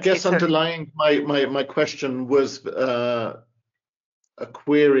 I guess underlying my question was a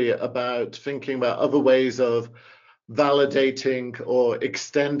query about thinking about other ways of validating or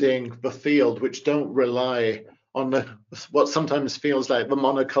extending the field, which don't rely on what sometimes feels like the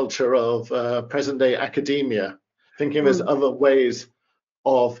monoculture of present-day academia. Thinking there's other ways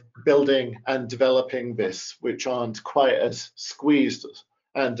of building and developing this, which aren't quite as squeezed.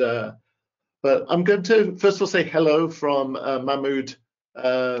 And but I'm going to first of all say hello from Mahmoud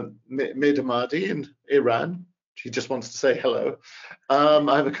Midamadi in Iran. She just wants to say hello.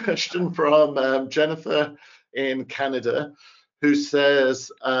 I have a question from Jennifer in Canada, who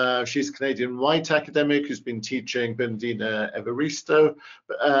says she's a Canadian white academic who's been teaching Bernardina Evaristo.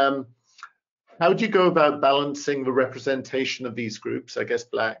 How do you go about balancing the representation of these groups, I guess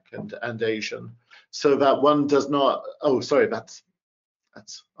Black and Asian, so that one does not, oh, sorry, that's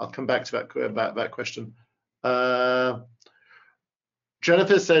I'll come back to that question.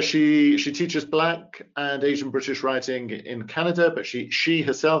 Jennifer says she teaches Black and Asian British writing in Canada, but she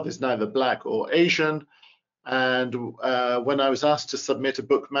herself is neither Black or Asian. And when I was asked to submit a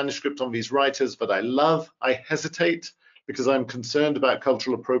book manuscript on these writers that I love, I hesitate because I'm concerned about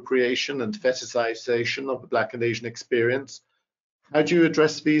cultural appropriation and fetishization of the Black and Asian experience. How do you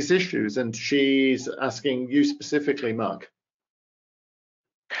address these issues? And she's asking you specifically, Mark.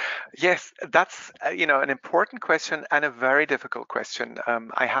 Yes, that's you know, an important question and a very difficult question,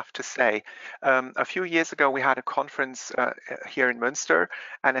 I have to say. A few years ago, we had a conference here in Münster,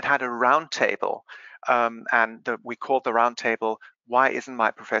 and it had a roundtable, and we called the roundtable "Why Isn't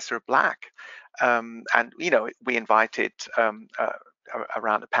My Professor Black?" And you know, we invited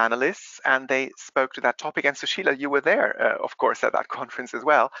around the panelists, and they spoke to that topic. And Susheila, you were there, of course, at that conference as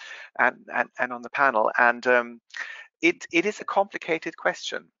well, and on the panel. And it is a complicated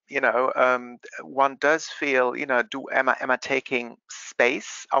question. You know, one does feel, you know, am I taking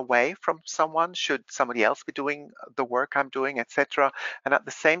space away from someone? Should somebody else be doing the work I'm doing, etc.? And at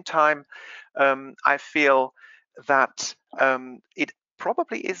the same time, I feel that it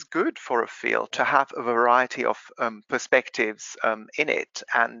probably is good for a field to have a variety of perspectives in it,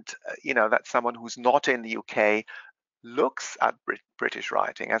 and you know, that someone who's not in the UK looks at British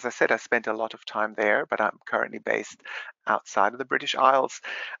writing. As I said, I spent a lot of time there, but I'm currently based outside of the British Isles,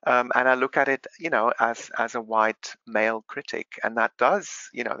 and I look at it, you know, as a white male critic, and that does,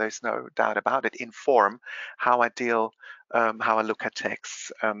 you know, there's no doubt about it, inform how I deal, how I look at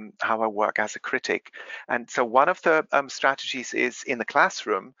texts, how I work as a critic. And so one of the strategies is in the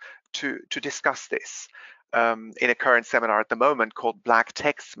classroom to discuss this. In a current seminar at the moment called Black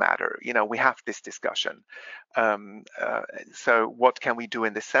Texts Matter, you know, we have this discussion. So what can we do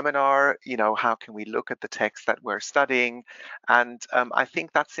in this seminar? You know, how can we look at the text that we're studying? And I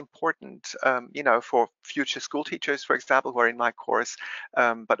think that's important, you know, for future school teachers, for example, who are in my course,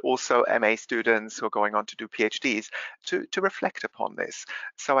 but also MA students who are going on to do PhDs, to reflect upon this.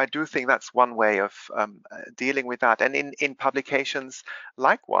 So I do think that's one way of dealing with that. And in publications,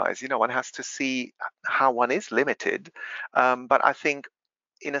 likewise, you know, one has to see how one is limited, but I think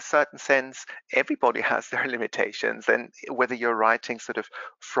in a certain sense, everybody has their limitations, and whether you're writing sort of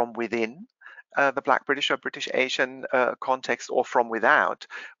from within the Black British or British Asian context or from without,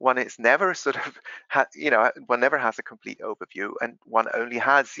 one is never sort of, you know, one never has a complete overview, and one only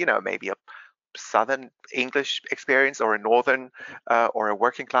has, you know, maybe a Southern English experience or a Northern or a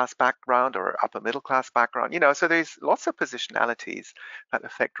working class background or upper middle class background, you know, so there's lots of positionalities that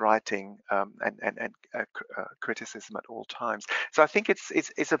affect writing and criticism at all times. So I think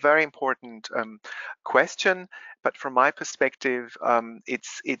it's a very important question, but from my perspective,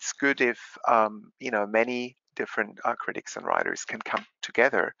 it's good if you know, many different critics and writers can come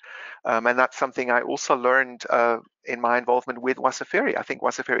together, and that's something I also learned in my involvement with Wasafiri. I think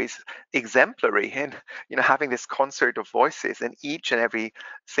Wasafiri is exemplary in, you know, having this concert of voices in each and every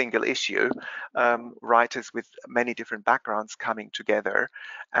single issue, writers with many different backgrounds coming together,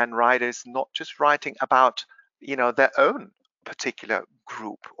 and writers not just writing about, you know, their own particular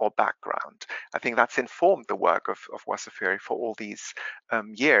group or background. I think that's informed the work of Wasafiri for all these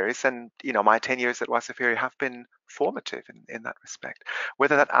years, and you know, my 10 years at Wasafiri have been formative in that respect.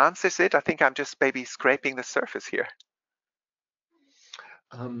 Whether that answers it, I think I'm just maybe scraping the surface here.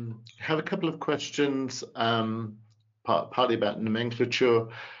 I have a couple of questions, partly about nomenclature.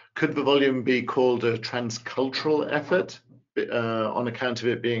 Could the volume be called a transcultural effort on account of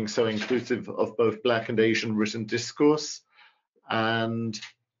it being so inclusive of both Black and Asian written discourse? And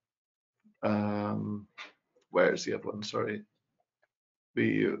where is the other one? Sorry.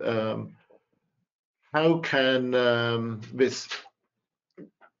 how can this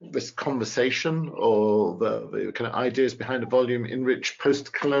conversation or the kind of ideas behind the volume enrich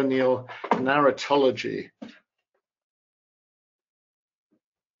post-colonial narratology?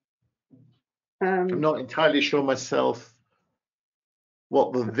 I'm not entirely sure myself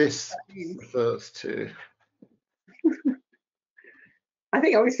what this refers to. I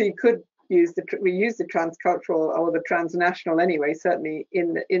think obviously you could use we use the transcultural or the transnational anyway, certainly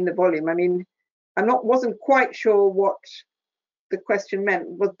in the volume. I mean, wasn't quite sure what the question meant.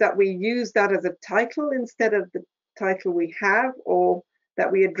 Was that we use that as a title instead of the title we have, or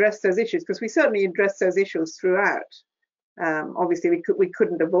that we address those issues? Because we certainly address those issues throughout. Obviously we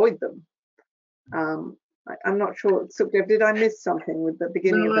couldn't avoid them. I'm not sure. So did I miss something with the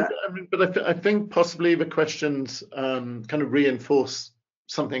beginning of that? But I think possibly the questions kind of reinforce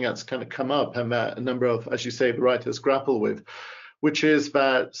something that's kind of come up and that a number of, as you say, the writers grapple with, which is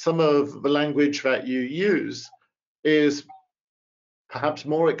that some of the language that you use is perhaps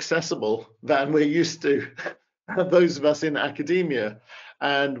more accessible than we're used to, those of us in academia.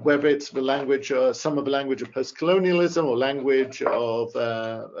 And whether it's the language, some of the language of post-colonialism or language of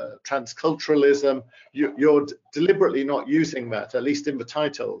transculturalism, you're deliberately not using that, at least in the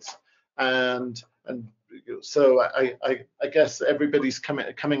titles. And so I guess everybody's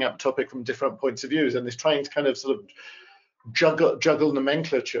coming up topic from different points of views and is trying to kind of sort of juggle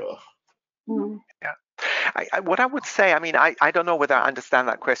nomenclature. Mm. Yeah. What I would say, I mean, I don't know whether I understand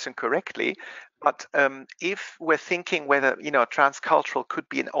that question correctly, but if we're thinking whether, transcultural could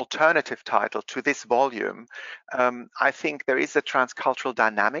be an alternative title to this volume, I think there is a transcultural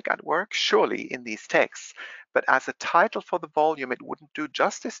dynamic at work, surely, in these texts. But as a title for the volume, it wouldn't do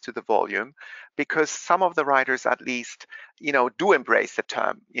justice to the volume, because some of the writers, at least, do embrace the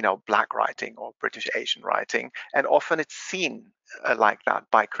term, Black writing or British Asian writing, and often it's seen like that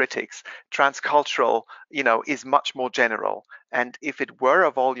by critics. Transcultural, is much more general. And if it were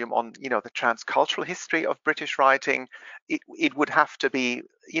a volume on, the transcultural history of British writing, it would have to be,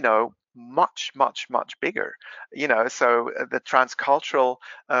 much bigger, so the transcultural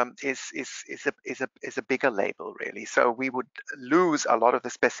is a bigger label, really. So we would lose a lot of the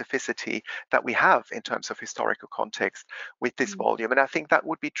specificity that we have in terms of historical context with this volume. And I think that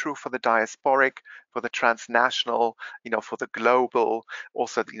would be true for the diasporic, for the transnational, for the global,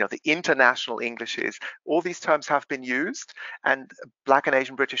 also, the international Englishes. All these terms have been used, and Black and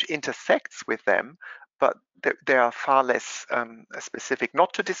Asian British intersects with them, but they are far less specific.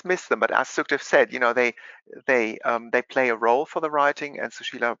 Not to dismiss them, but as Sukdev said, they play a role for the writing, and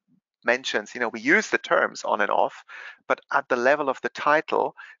Susheila mentions, we use the terms on and off, but at the level of the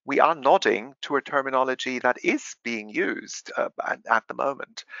title, we are nodding to a terminology that is being used at the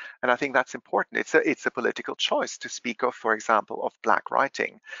moment. And I think that's important. It's a political choice to speak of, for example, of Black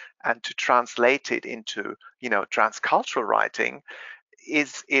writing, and to translate it into, transcultural writing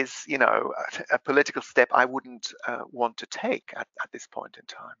is a political step I wouldn't want to take at this point in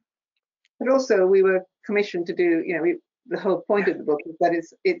time. But also, we were commissioned to do, the whole point of the book is that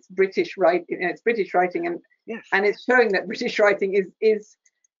it's British writing, it's British writing, and yes, and it's showing that British writing is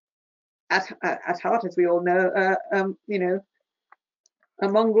at heart, as we all know, a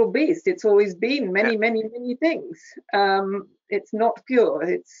mongrel beast. It's always been many things. It's not pure.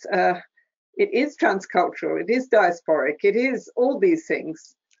 It is transcultural. It is diasporic. It is all these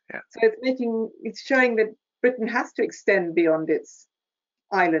things. Yeah. So it's showing that Britain has to extend beyond its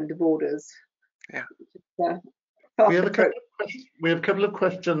island borders. Yeah. We have a couple of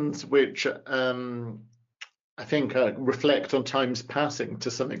questions which I think reflect on time's passing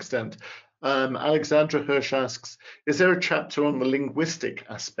to some extent. Alexandra Hirsch asks, is there a chapter on the linguistic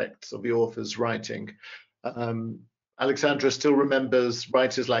aspects of the author's writing? Alexandra still remembers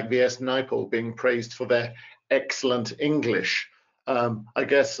writers like V.S. Naipaul being praised for their excellent English. I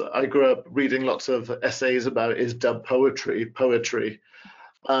guess I grew up reading lots of essays about is dub poetry.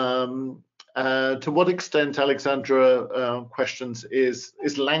 To what extent, Alexandra questions,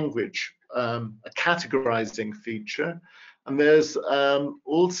 is language a categorizing feature? And there's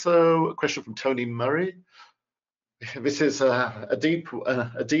also a question from Tony Murray. This is a deep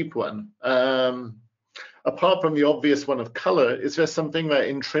one. Apart from the obvious one of color, is there something that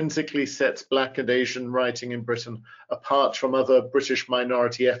intrinsically sets Black and Asian writing in Britain apart from other British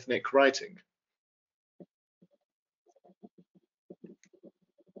minority ethnic writing?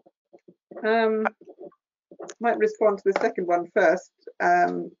 Might respond to the second one first,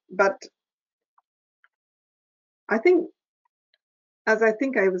 but I think, as I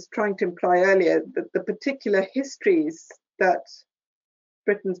was trying to imply earlier, that the particular histories that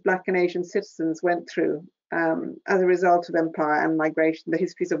Britain's Black and Asian citizens went through as a result of empire and migration, the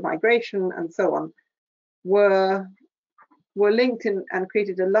histories of migration and so on, were linked in and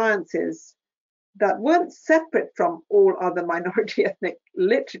created alliances that weren't separate from all other minority ethnic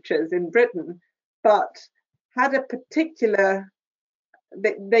literatures in Britain, but had a particular,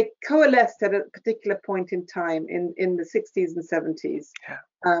 they coalesced at a particular point in time in the 60s and 70s. Yeah.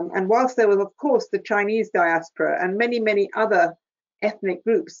 And whilst there was, of course, the Chinese diaspora and many, many other ethnic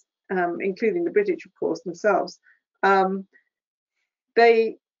groups, including the British, of course, themselves,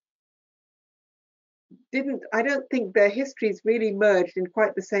 they didn't, I don't think their histories really merged in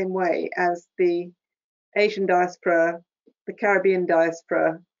quite the same way as the Asian diaspora, the Caribbean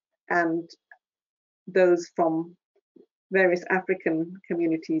diaspora, and those from various African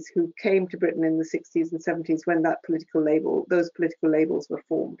communities who came to Britain in the 60s and 70s when that political label, those political labels were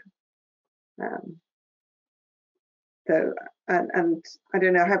formed. So, and I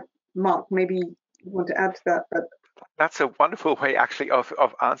don't know, Mark, maybe you want to add to that, but that's a wonderful way, actually, of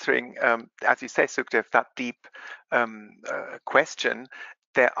answering, as you say, Sukhdev, that deep question.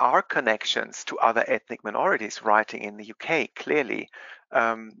 There are connections to other ethnic minorities writing in the UK, clearly,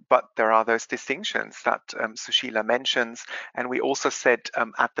 but there are those distinctions that Susheila mentions. And we also said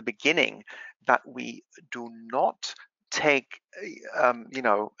at the beginning that we do not take, you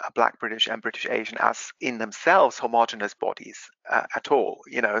know, a Black British and British Asian as in themselves homogenous bodies at all,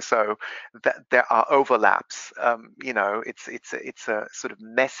 you know, so that there are overlaps. You know, it's a sort of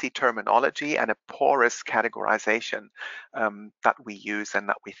messy terminology and a porous categorization that we use and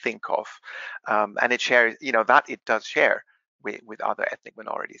that we think of, and it shares, you know, that it does share with other ethnic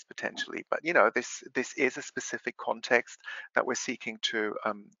minorities potentially, but you know, this is a specific context that we're seeking to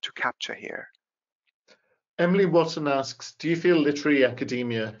capture here. Emily Watson asks, do you feel literary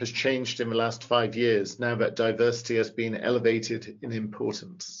academia has changed in the last 5 years now that diversity has been elevated in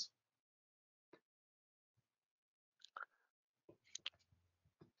importance?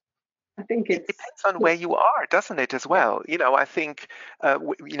 I think it depends on where you are, doesn't it, as well? You know, I think,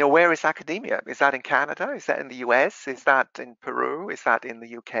 you know, where is academia? Is that in Canada? Is that in the US? Is that in Peru? Is that in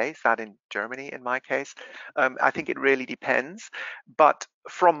the UK? Is that in Germany, in my case? I think it really depends. But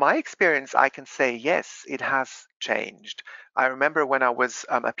from my experience, I can say, yes, it has changed. I remember when I was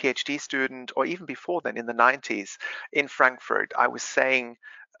a PhD student, or even before then, in the 90s, in Frankfurt, I was saying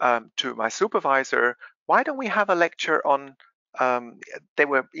to my supervisor, why don't we have a lecture on they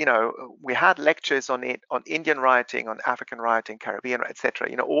were, you know, we had lectures on Indian writing, on African writing, Caribbean, etc.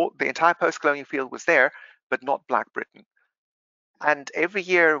 You know, all the entire post-colonial field was there, but not Black Britain. And every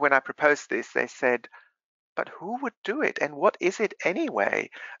year when I proposed this, they said, but who would do it? And what is it anyway?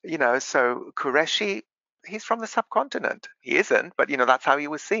 You know, so Qureshi, he's from the subcontinent. He isn't, but you know, that's how he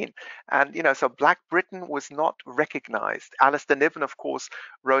was seen. And you know, so Black Britain was not recognized. Alistair Niven, of course,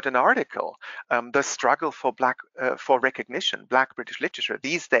 wrote an article, the struggle for for recognition, Black British literature.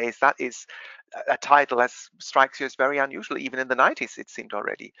 These days, that is a title that strikes you as very unusual. Even in the 90s, it seemed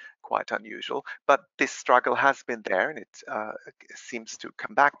already quite unusual. But this struggle has been there, and it seems to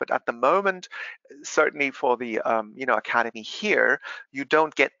come back. But at the moment, certainly for the you know, academy here, you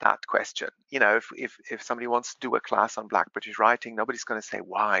don't get that question. You know, if somebody wants to do a class on Black British writing, nobody's going to say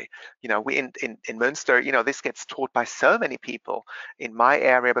why. You know, we in Münster, you know, this gets taught by so many people in my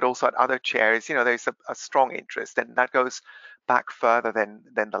area, but also at other chairs. You know, there's a strong interest, and that goes back further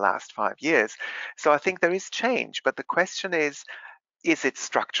than the last 5 years. So I think there is change, but the question is it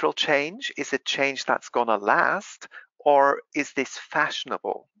structural change? Is it change that's going to last? Or is this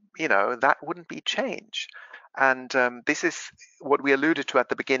fashionable? You know, that wouldn't be change. And this is what we alluded to at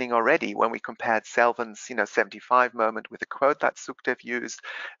the beginning already when we compared Selvon's, you know, 75 moment with a quote that Sukhdev used,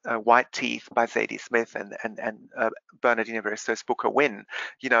 White Teeth by Zadie Smith and Bernardine Evaristo's Booker Wynne.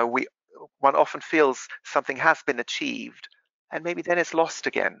 You know, one often feels something has been achieved and maybe then it's lost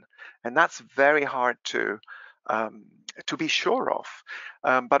again. And that's very hard to be sure of.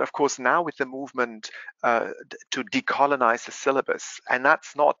 But of course, now with the movement to decolonize the syllabus, and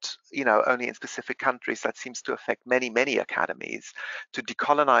that's not, you know, only in specific countries, that seems to affect many, many academies, to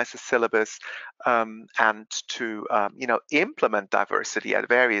decolonize the syllabus and to, you know, implement diversity at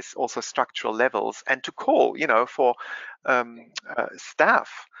various also structural levels, and to call, you know, for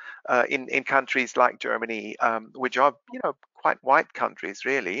staff in countries like Germany, which are, you know, quite white countries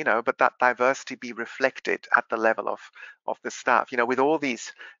really, you know, but that diversity be reflected at the level of the staff. You know, with all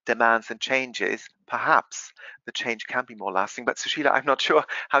these demands and changes, perhaps the change can be more lasting. But Susheila, I'm not sure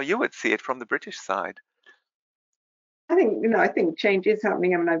how you would see it from the British side. I think, you know, I think change is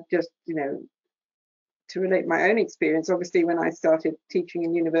happening. I mean, I've just, you know, to relate my own experience, obviously when I started teaching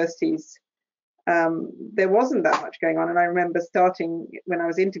in universities there wasn't that much going on. And I remember starting when I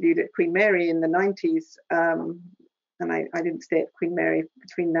was interviewed at Queen Mary in the 90s, and I didn't stay at Queen Mary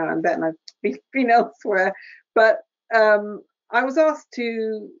between now and then. I've been elsewhere, but I was asked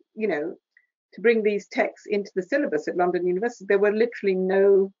to, to bring these texts into the syllabus at London University. There were literally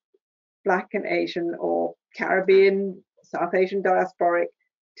no Black and Asian or Caribbean, South Asian diasporic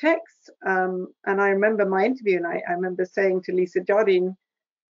texts. And I remember my interview, and I remember saying to Lisa Jardine,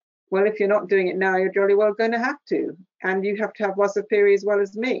 well, if you're not doing it now, you're jolly well going to have to. And you have to have Wasafiri as well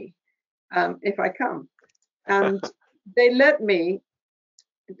as me, if I come. And they let me,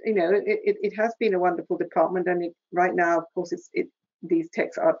 it has been a wonderful department. And right now, of course, these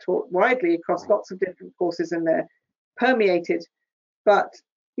texts are taught widely across lots of different courses, and they're permeated. But,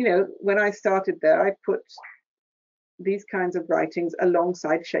 when I started there, I put these kinds of writings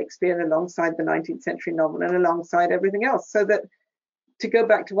alongside Shakespeare and alongside the 19th century novel and alongside everything else. So that, to go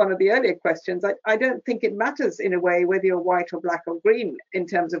back to one of the earlier questions, I don't think it matters in a way whether you're white or black or green in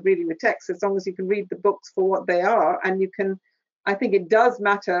terms of reading the text, as long as you can read the books for what they are. And you can, I think it does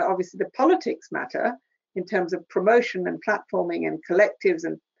matter, obviously the politics matter in terms of promotion and platforming and collectives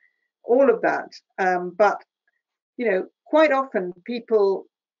and all of that. But, quite often people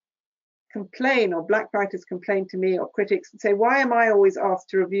complain, or Black writers complain to me, or critics, and say, why am I always asked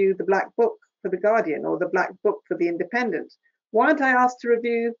to review the Black book for The Guardian or the Black book for The Independent? Why aren't I asked to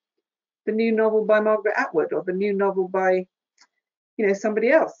review the new novel by Margaret Atwood or the new novel by,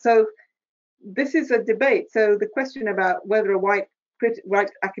 somebody else? So this is a debate. So the question about whether a white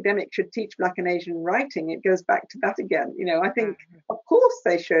academic should teach Black and Asian writing, it goes back to that again. I think, of course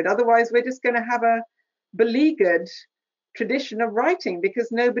they should. Otherwise, we're just going to have a beleaguered tradition of writing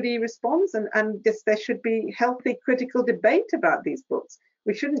because nobody responds, and just there should be healthy critical debate about these books.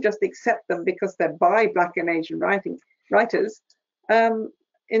 We shouldn't just accept them because they're by Black and Asian writers,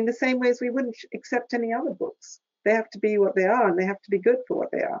 in the same way as we wouldn't accept any other books. They have to be what they are, and they have to be good for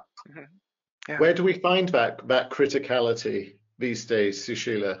what they are. Mm-hmm. Yeah. Where do we find that criticality these days,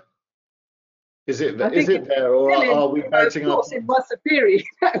 Susheila? Is it there, or are we writing up? Of course, it was superior.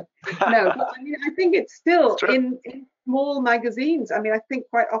 No, but I think it's still in small magazines. I think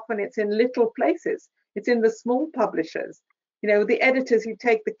quite often it's in little places. It's in the small publishers. The editors who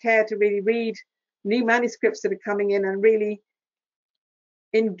take the care to really read new manuscripts that are coming in and really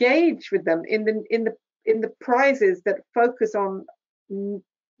engage with them in the prizes that focus on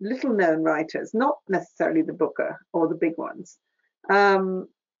little known writers, not necessarily the Booker or the big ones.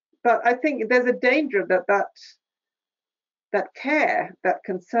 But I think there's a danger that care, that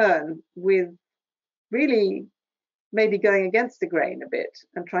concern with really maybe going against the grain a bit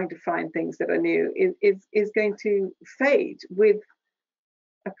and trying to find things that are new is going to fade with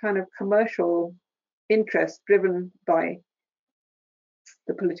a kind of commercial interest driven by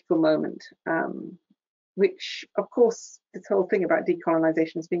the political moment, which, of course, this whole thing about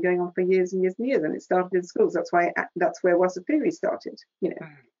decolonization has been going on for years and years and years, and it started in schools. That's where Wasafiri started.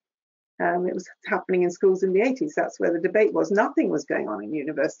 It was happening in schools in the 80s. That's where the debate was. Nothing was going on in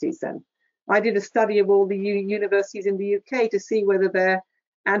universities then. I did a study of all the universities in the UK to see whether their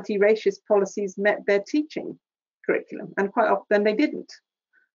anti-racist policies met their teaching curriculum, and quite often they didn't,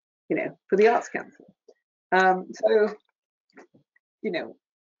 for the Arts Council. So,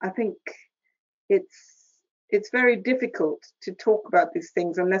 I think it's very difficult to talk about these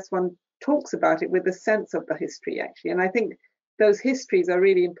things unless one talks about it with a sense of the history, actually. And I think those histories are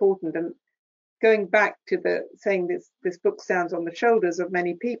really important. And going back to saying this book stands on the shoulders of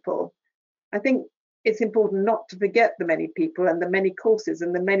many people, I think it's important not to forget the many people and the many courses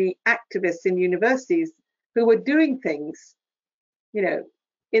and the many activists in universities who were doing things,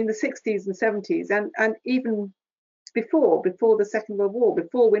 in the 60s and 70s and even before the Second World War,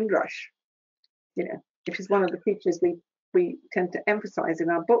 before Windrush, which is one of the features we tend to emphasize in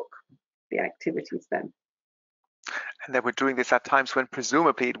our book, the activities then. And they were doing this at times when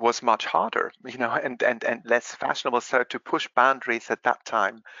presumably it was much harder, and less fashionable. So to push boundaries at that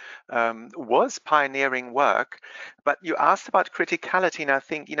time was pioneering work. But you asked about criticality, and I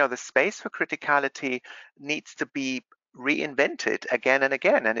think, the space for criticality needs to be reinvented again and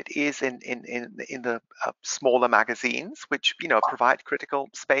again, and it is in the smaller magazines, which provide critical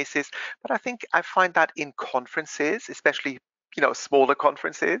spaces. But I think I find that in conferences, especially smaller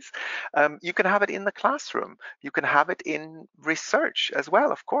conferences, you can have it in the classroom, you can have it in research as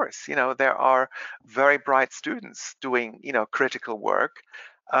well. Of course, there are very bright students doing critical work.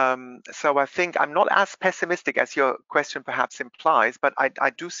 So I think I'm not as pessimistic as your question perhaps implies, but I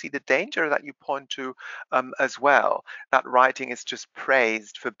do see the danger that you point to as well, that writing is just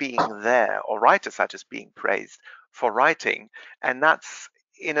praised for being there, or writers are just being praised for writing. And that's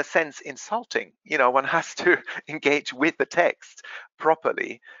in a sense insulting. One has to engage with the text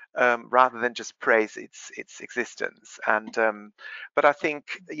properly, rather than just praise its existence. And but I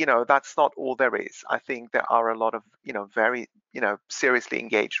think that's not all there is. I think there are a lot of very seriously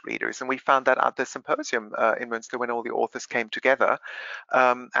engaged readers, and we found that at the symposium in Münster when all the authors came together,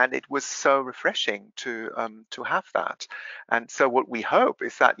 and it was so refreshing to have that. And so what we hope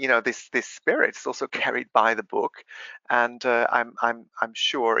is that this spirit is also carried by the book, and I'm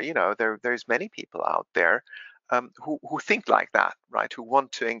sure there's many people out there who think like that, right? Who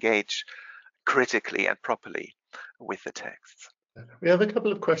want to engage critically and properly with the texts. We have a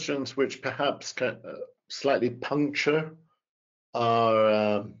couple of questions which perhaps slightly puncture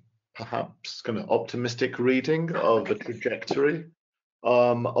our perhaps kind of optimistic reading of the trajectory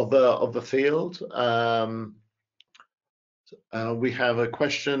of the field. We have a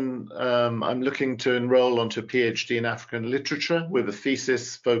question. I'm looking to enroll onto a PhD in African literature with a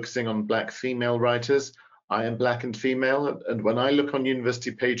thesis focusing on Black female writers. I am Black and female, and when I look on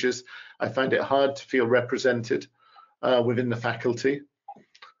university pages, I find it hard to feel represented within the faculty.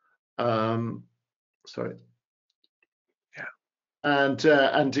 Sorry. Yeah.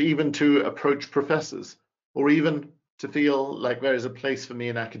 And even to approach professors, or even to feel like there is a place for me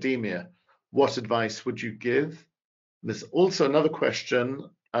in academia. What advice would you give? There's also another question,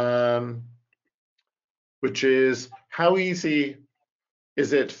 which is, how easy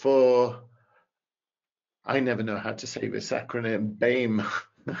is it for, I never know how to say this acronym, BAME.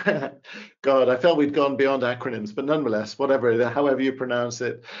 God, I felt we'd gone beyond acronyms, but nonetheless, however you pronounce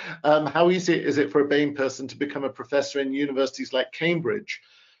it. How easy is it for a BAME person to become a professor in universities like Cambridge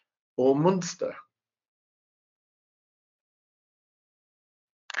or Münster?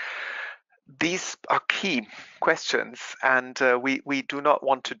 These are key questions, and we do not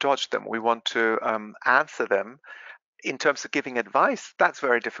want to dodge them. We want to answer them. In terms of giving advice, that's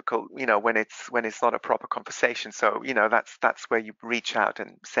very difficult, when it's not a proper conversation. So, that's where you reach out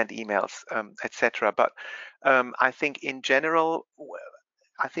and send emails, etc. But I think in general,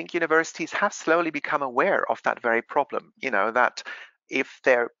 I think universities have slowly become aware of that very problem, that if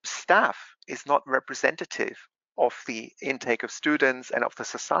their staff is not representative of the intake of students and of the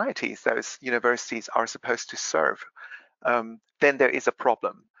societies those universities are supposed to serve, then there is a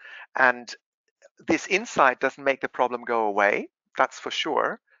problem. And this insight doesn't make the problem go away, that's for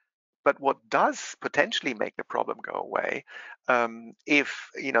sure. But what does potentially make the problem go away, if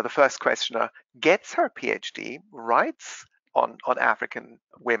the first questioner gets her PhD, writes on African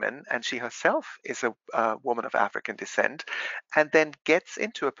women, and she herself is a woman of African descent, and then gets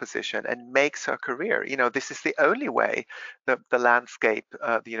into a position and makes her career. This is the only way the landscape,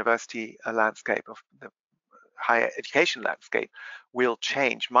 the university landscape of the higher education landscape will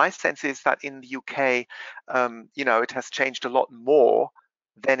change. My sense is that in the UK, it has changed a lot more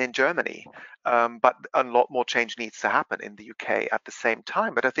than in Germany, but a lot more change needs to happen in the UK at the same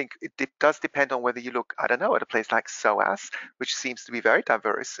time. But I think it does depend on whether you look, I don't know, at a place like SOAS, which seems to be very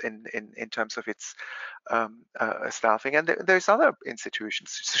diverse in terms of its staffing, and there's other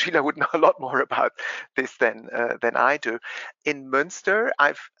institutions. Susheila would know a lot more about this than I do. In Münster,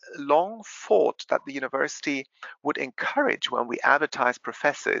 I've long thought that the university would encourage, when we advertise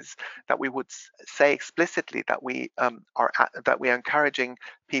professors, that we would say explicitly that we are encouraging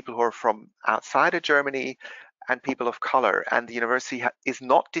people who are from outside of Germany and people of color, and the university is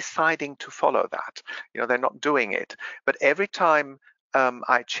not deciding to follow that. They're not doing it. But every time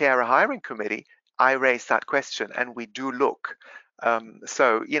I chair a hiring committee, I raise that question, and we do look.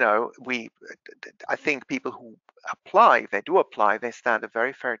 So I think people who apply, if they do apply, they stand a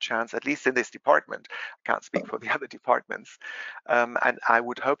very fair chance, at least in this department. I can't speak for the other departments, and I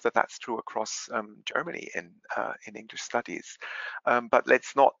would hope that that's true across Germany in English studies. But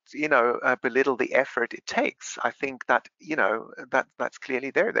let's not belittle the effort it takes. I think that that's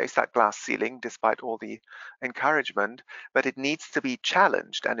clearly there. There's that glass ceiling, despite all the encouragement, but it needs to be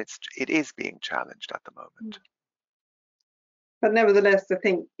challenged, and it is being challenged at the moment. But nevertheless, I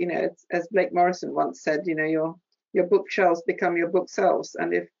think, it's, as Blake Morrison once said, your bookshelves become your bookshelves.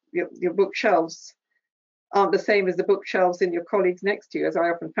 And if your bookshelves aren't the same as the bookshelves in your colleagues next to you, as I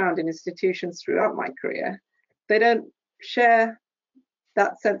often found in institutions throughout my career, they don't share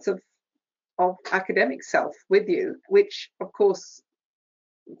that sense of academic self with you, which, of course,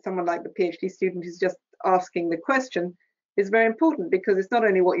 someone like the PhD student who's just asking the question is very important, because it's not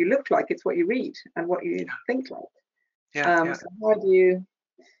only what you look like, it's what you read and what you think like. So how do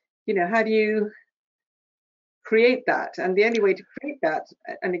you create that? And the only way to create that,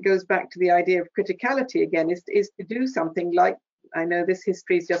 and it goes back to the idea of criticality again, is to do something like, I know this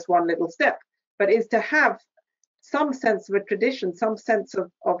history is just one little step, but is to have some sense of a tradition, some sense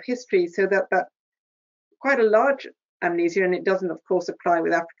of history, so that quite a large amnesia, and it doesn't, of course, apply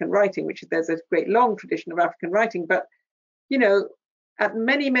with African writing, which there's a great long tradition of African writing, but, you know, at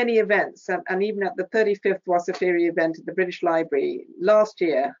many, many events, and even at the 35th Wasafiri event at the British Library last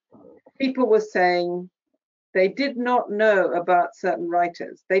year, people were saying they did not know about certain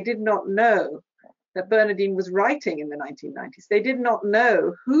writers. They did not know that Bernardine was writing in the 1990s. They did not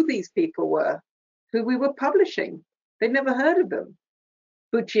know who these people were, who we were publishing. They'd never heard of them.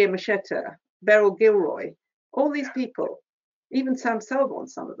 Buchie Macheta, Beryl Gilroy, all these people, even Sam Selvon,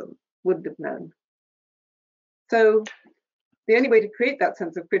 some of them wouldn't have known. So the only way to create that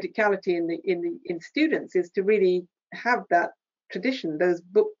sense of criticality in students is to really have that tradition, those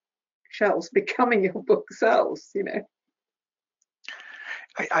bookshelves becoming your bookshelves, you know.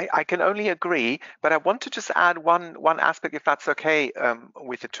 I can only agree, but I want to just add one aspect, if that's okay,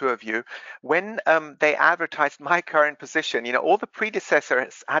 with the two of you. When they advertised my current position, you know, all the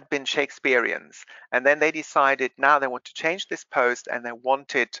predecessors had been Shakespeareans, and then they decided now they want to change this post, and they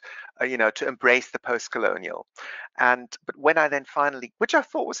wanted, you know, to embrace the postcolonial. But when I then finally, which I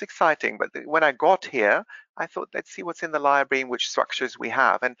thought was exciting, but when I got here, I thought, let's see what's in the library and which structures we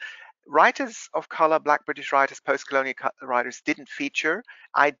have. And writers of color, Black British writers, post-colonial writers didn't feature.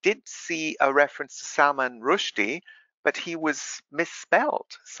 I did see a reference to Salman Rushdie, but he was misspelled.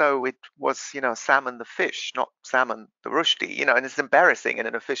 So it was, you know, Salmon the fish, not Salman the Rushdie, you know, and it's embarrassing in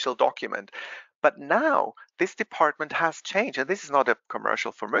an official document. But now this department has changed, and this is not a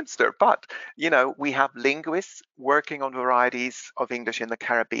commercial for Münster, but, you know, we have linguists working on varieties of English in the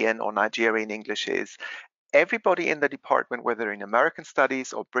Caribbean or Nigerian Englishes. Everybody in the department, whether in American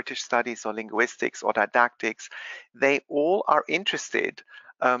studies or British studies or linguistics or didactics, they all are interested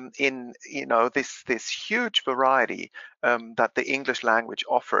in, you know, this huge variety that the English language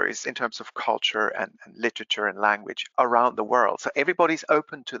offers in terms of culture and literature and language around the world. So everybody's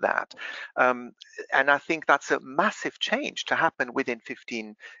open to that. And I think that's a massive change to happen within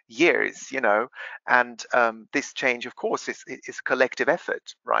 15 years, you know, and this change, of course, is a collective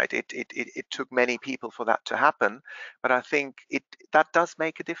effort, right? It took many people for that to happen, but I think that does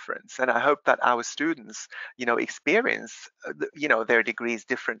make a difference. And I hope that our students, you know, experience, you know, their degrees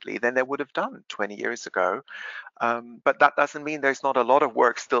differently than they would have done 20 years ago. But that doesn't mean there's not a lot of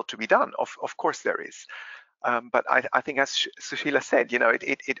work still to be done. Of course there is. But I think, as Susheila said, you know,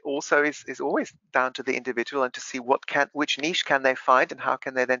 it also is always down to the individual and to see which niche can they find and how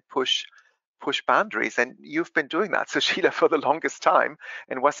can they then push boundaries. And you've been doing that, Susheila, for the longest time,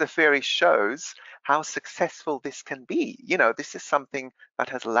 and Wasafiri shows how successful this can be. You know, this is something that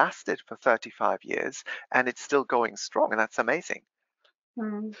has lasted for 35 years and it's still going strong, and that's amazing. I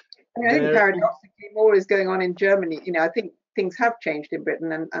mean, I think paradoxically more is going on in Germany. You know, I think things have changed in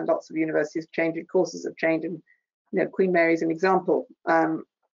Britain, and lots of universities changed, and courses have changed. And, you know, Queen Mary's an example,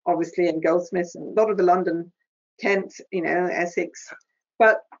 obviously, and Goldsmiths, and a lot of the London, Kent, you know, Essex.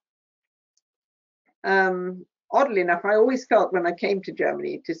 But oddly enough, I always felt when I came to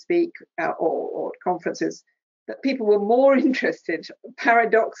Germany to speak or conferences that people were more interested,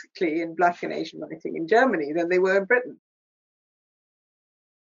 paradoxically, in Black and Asian writing in Germany than they were in Britain.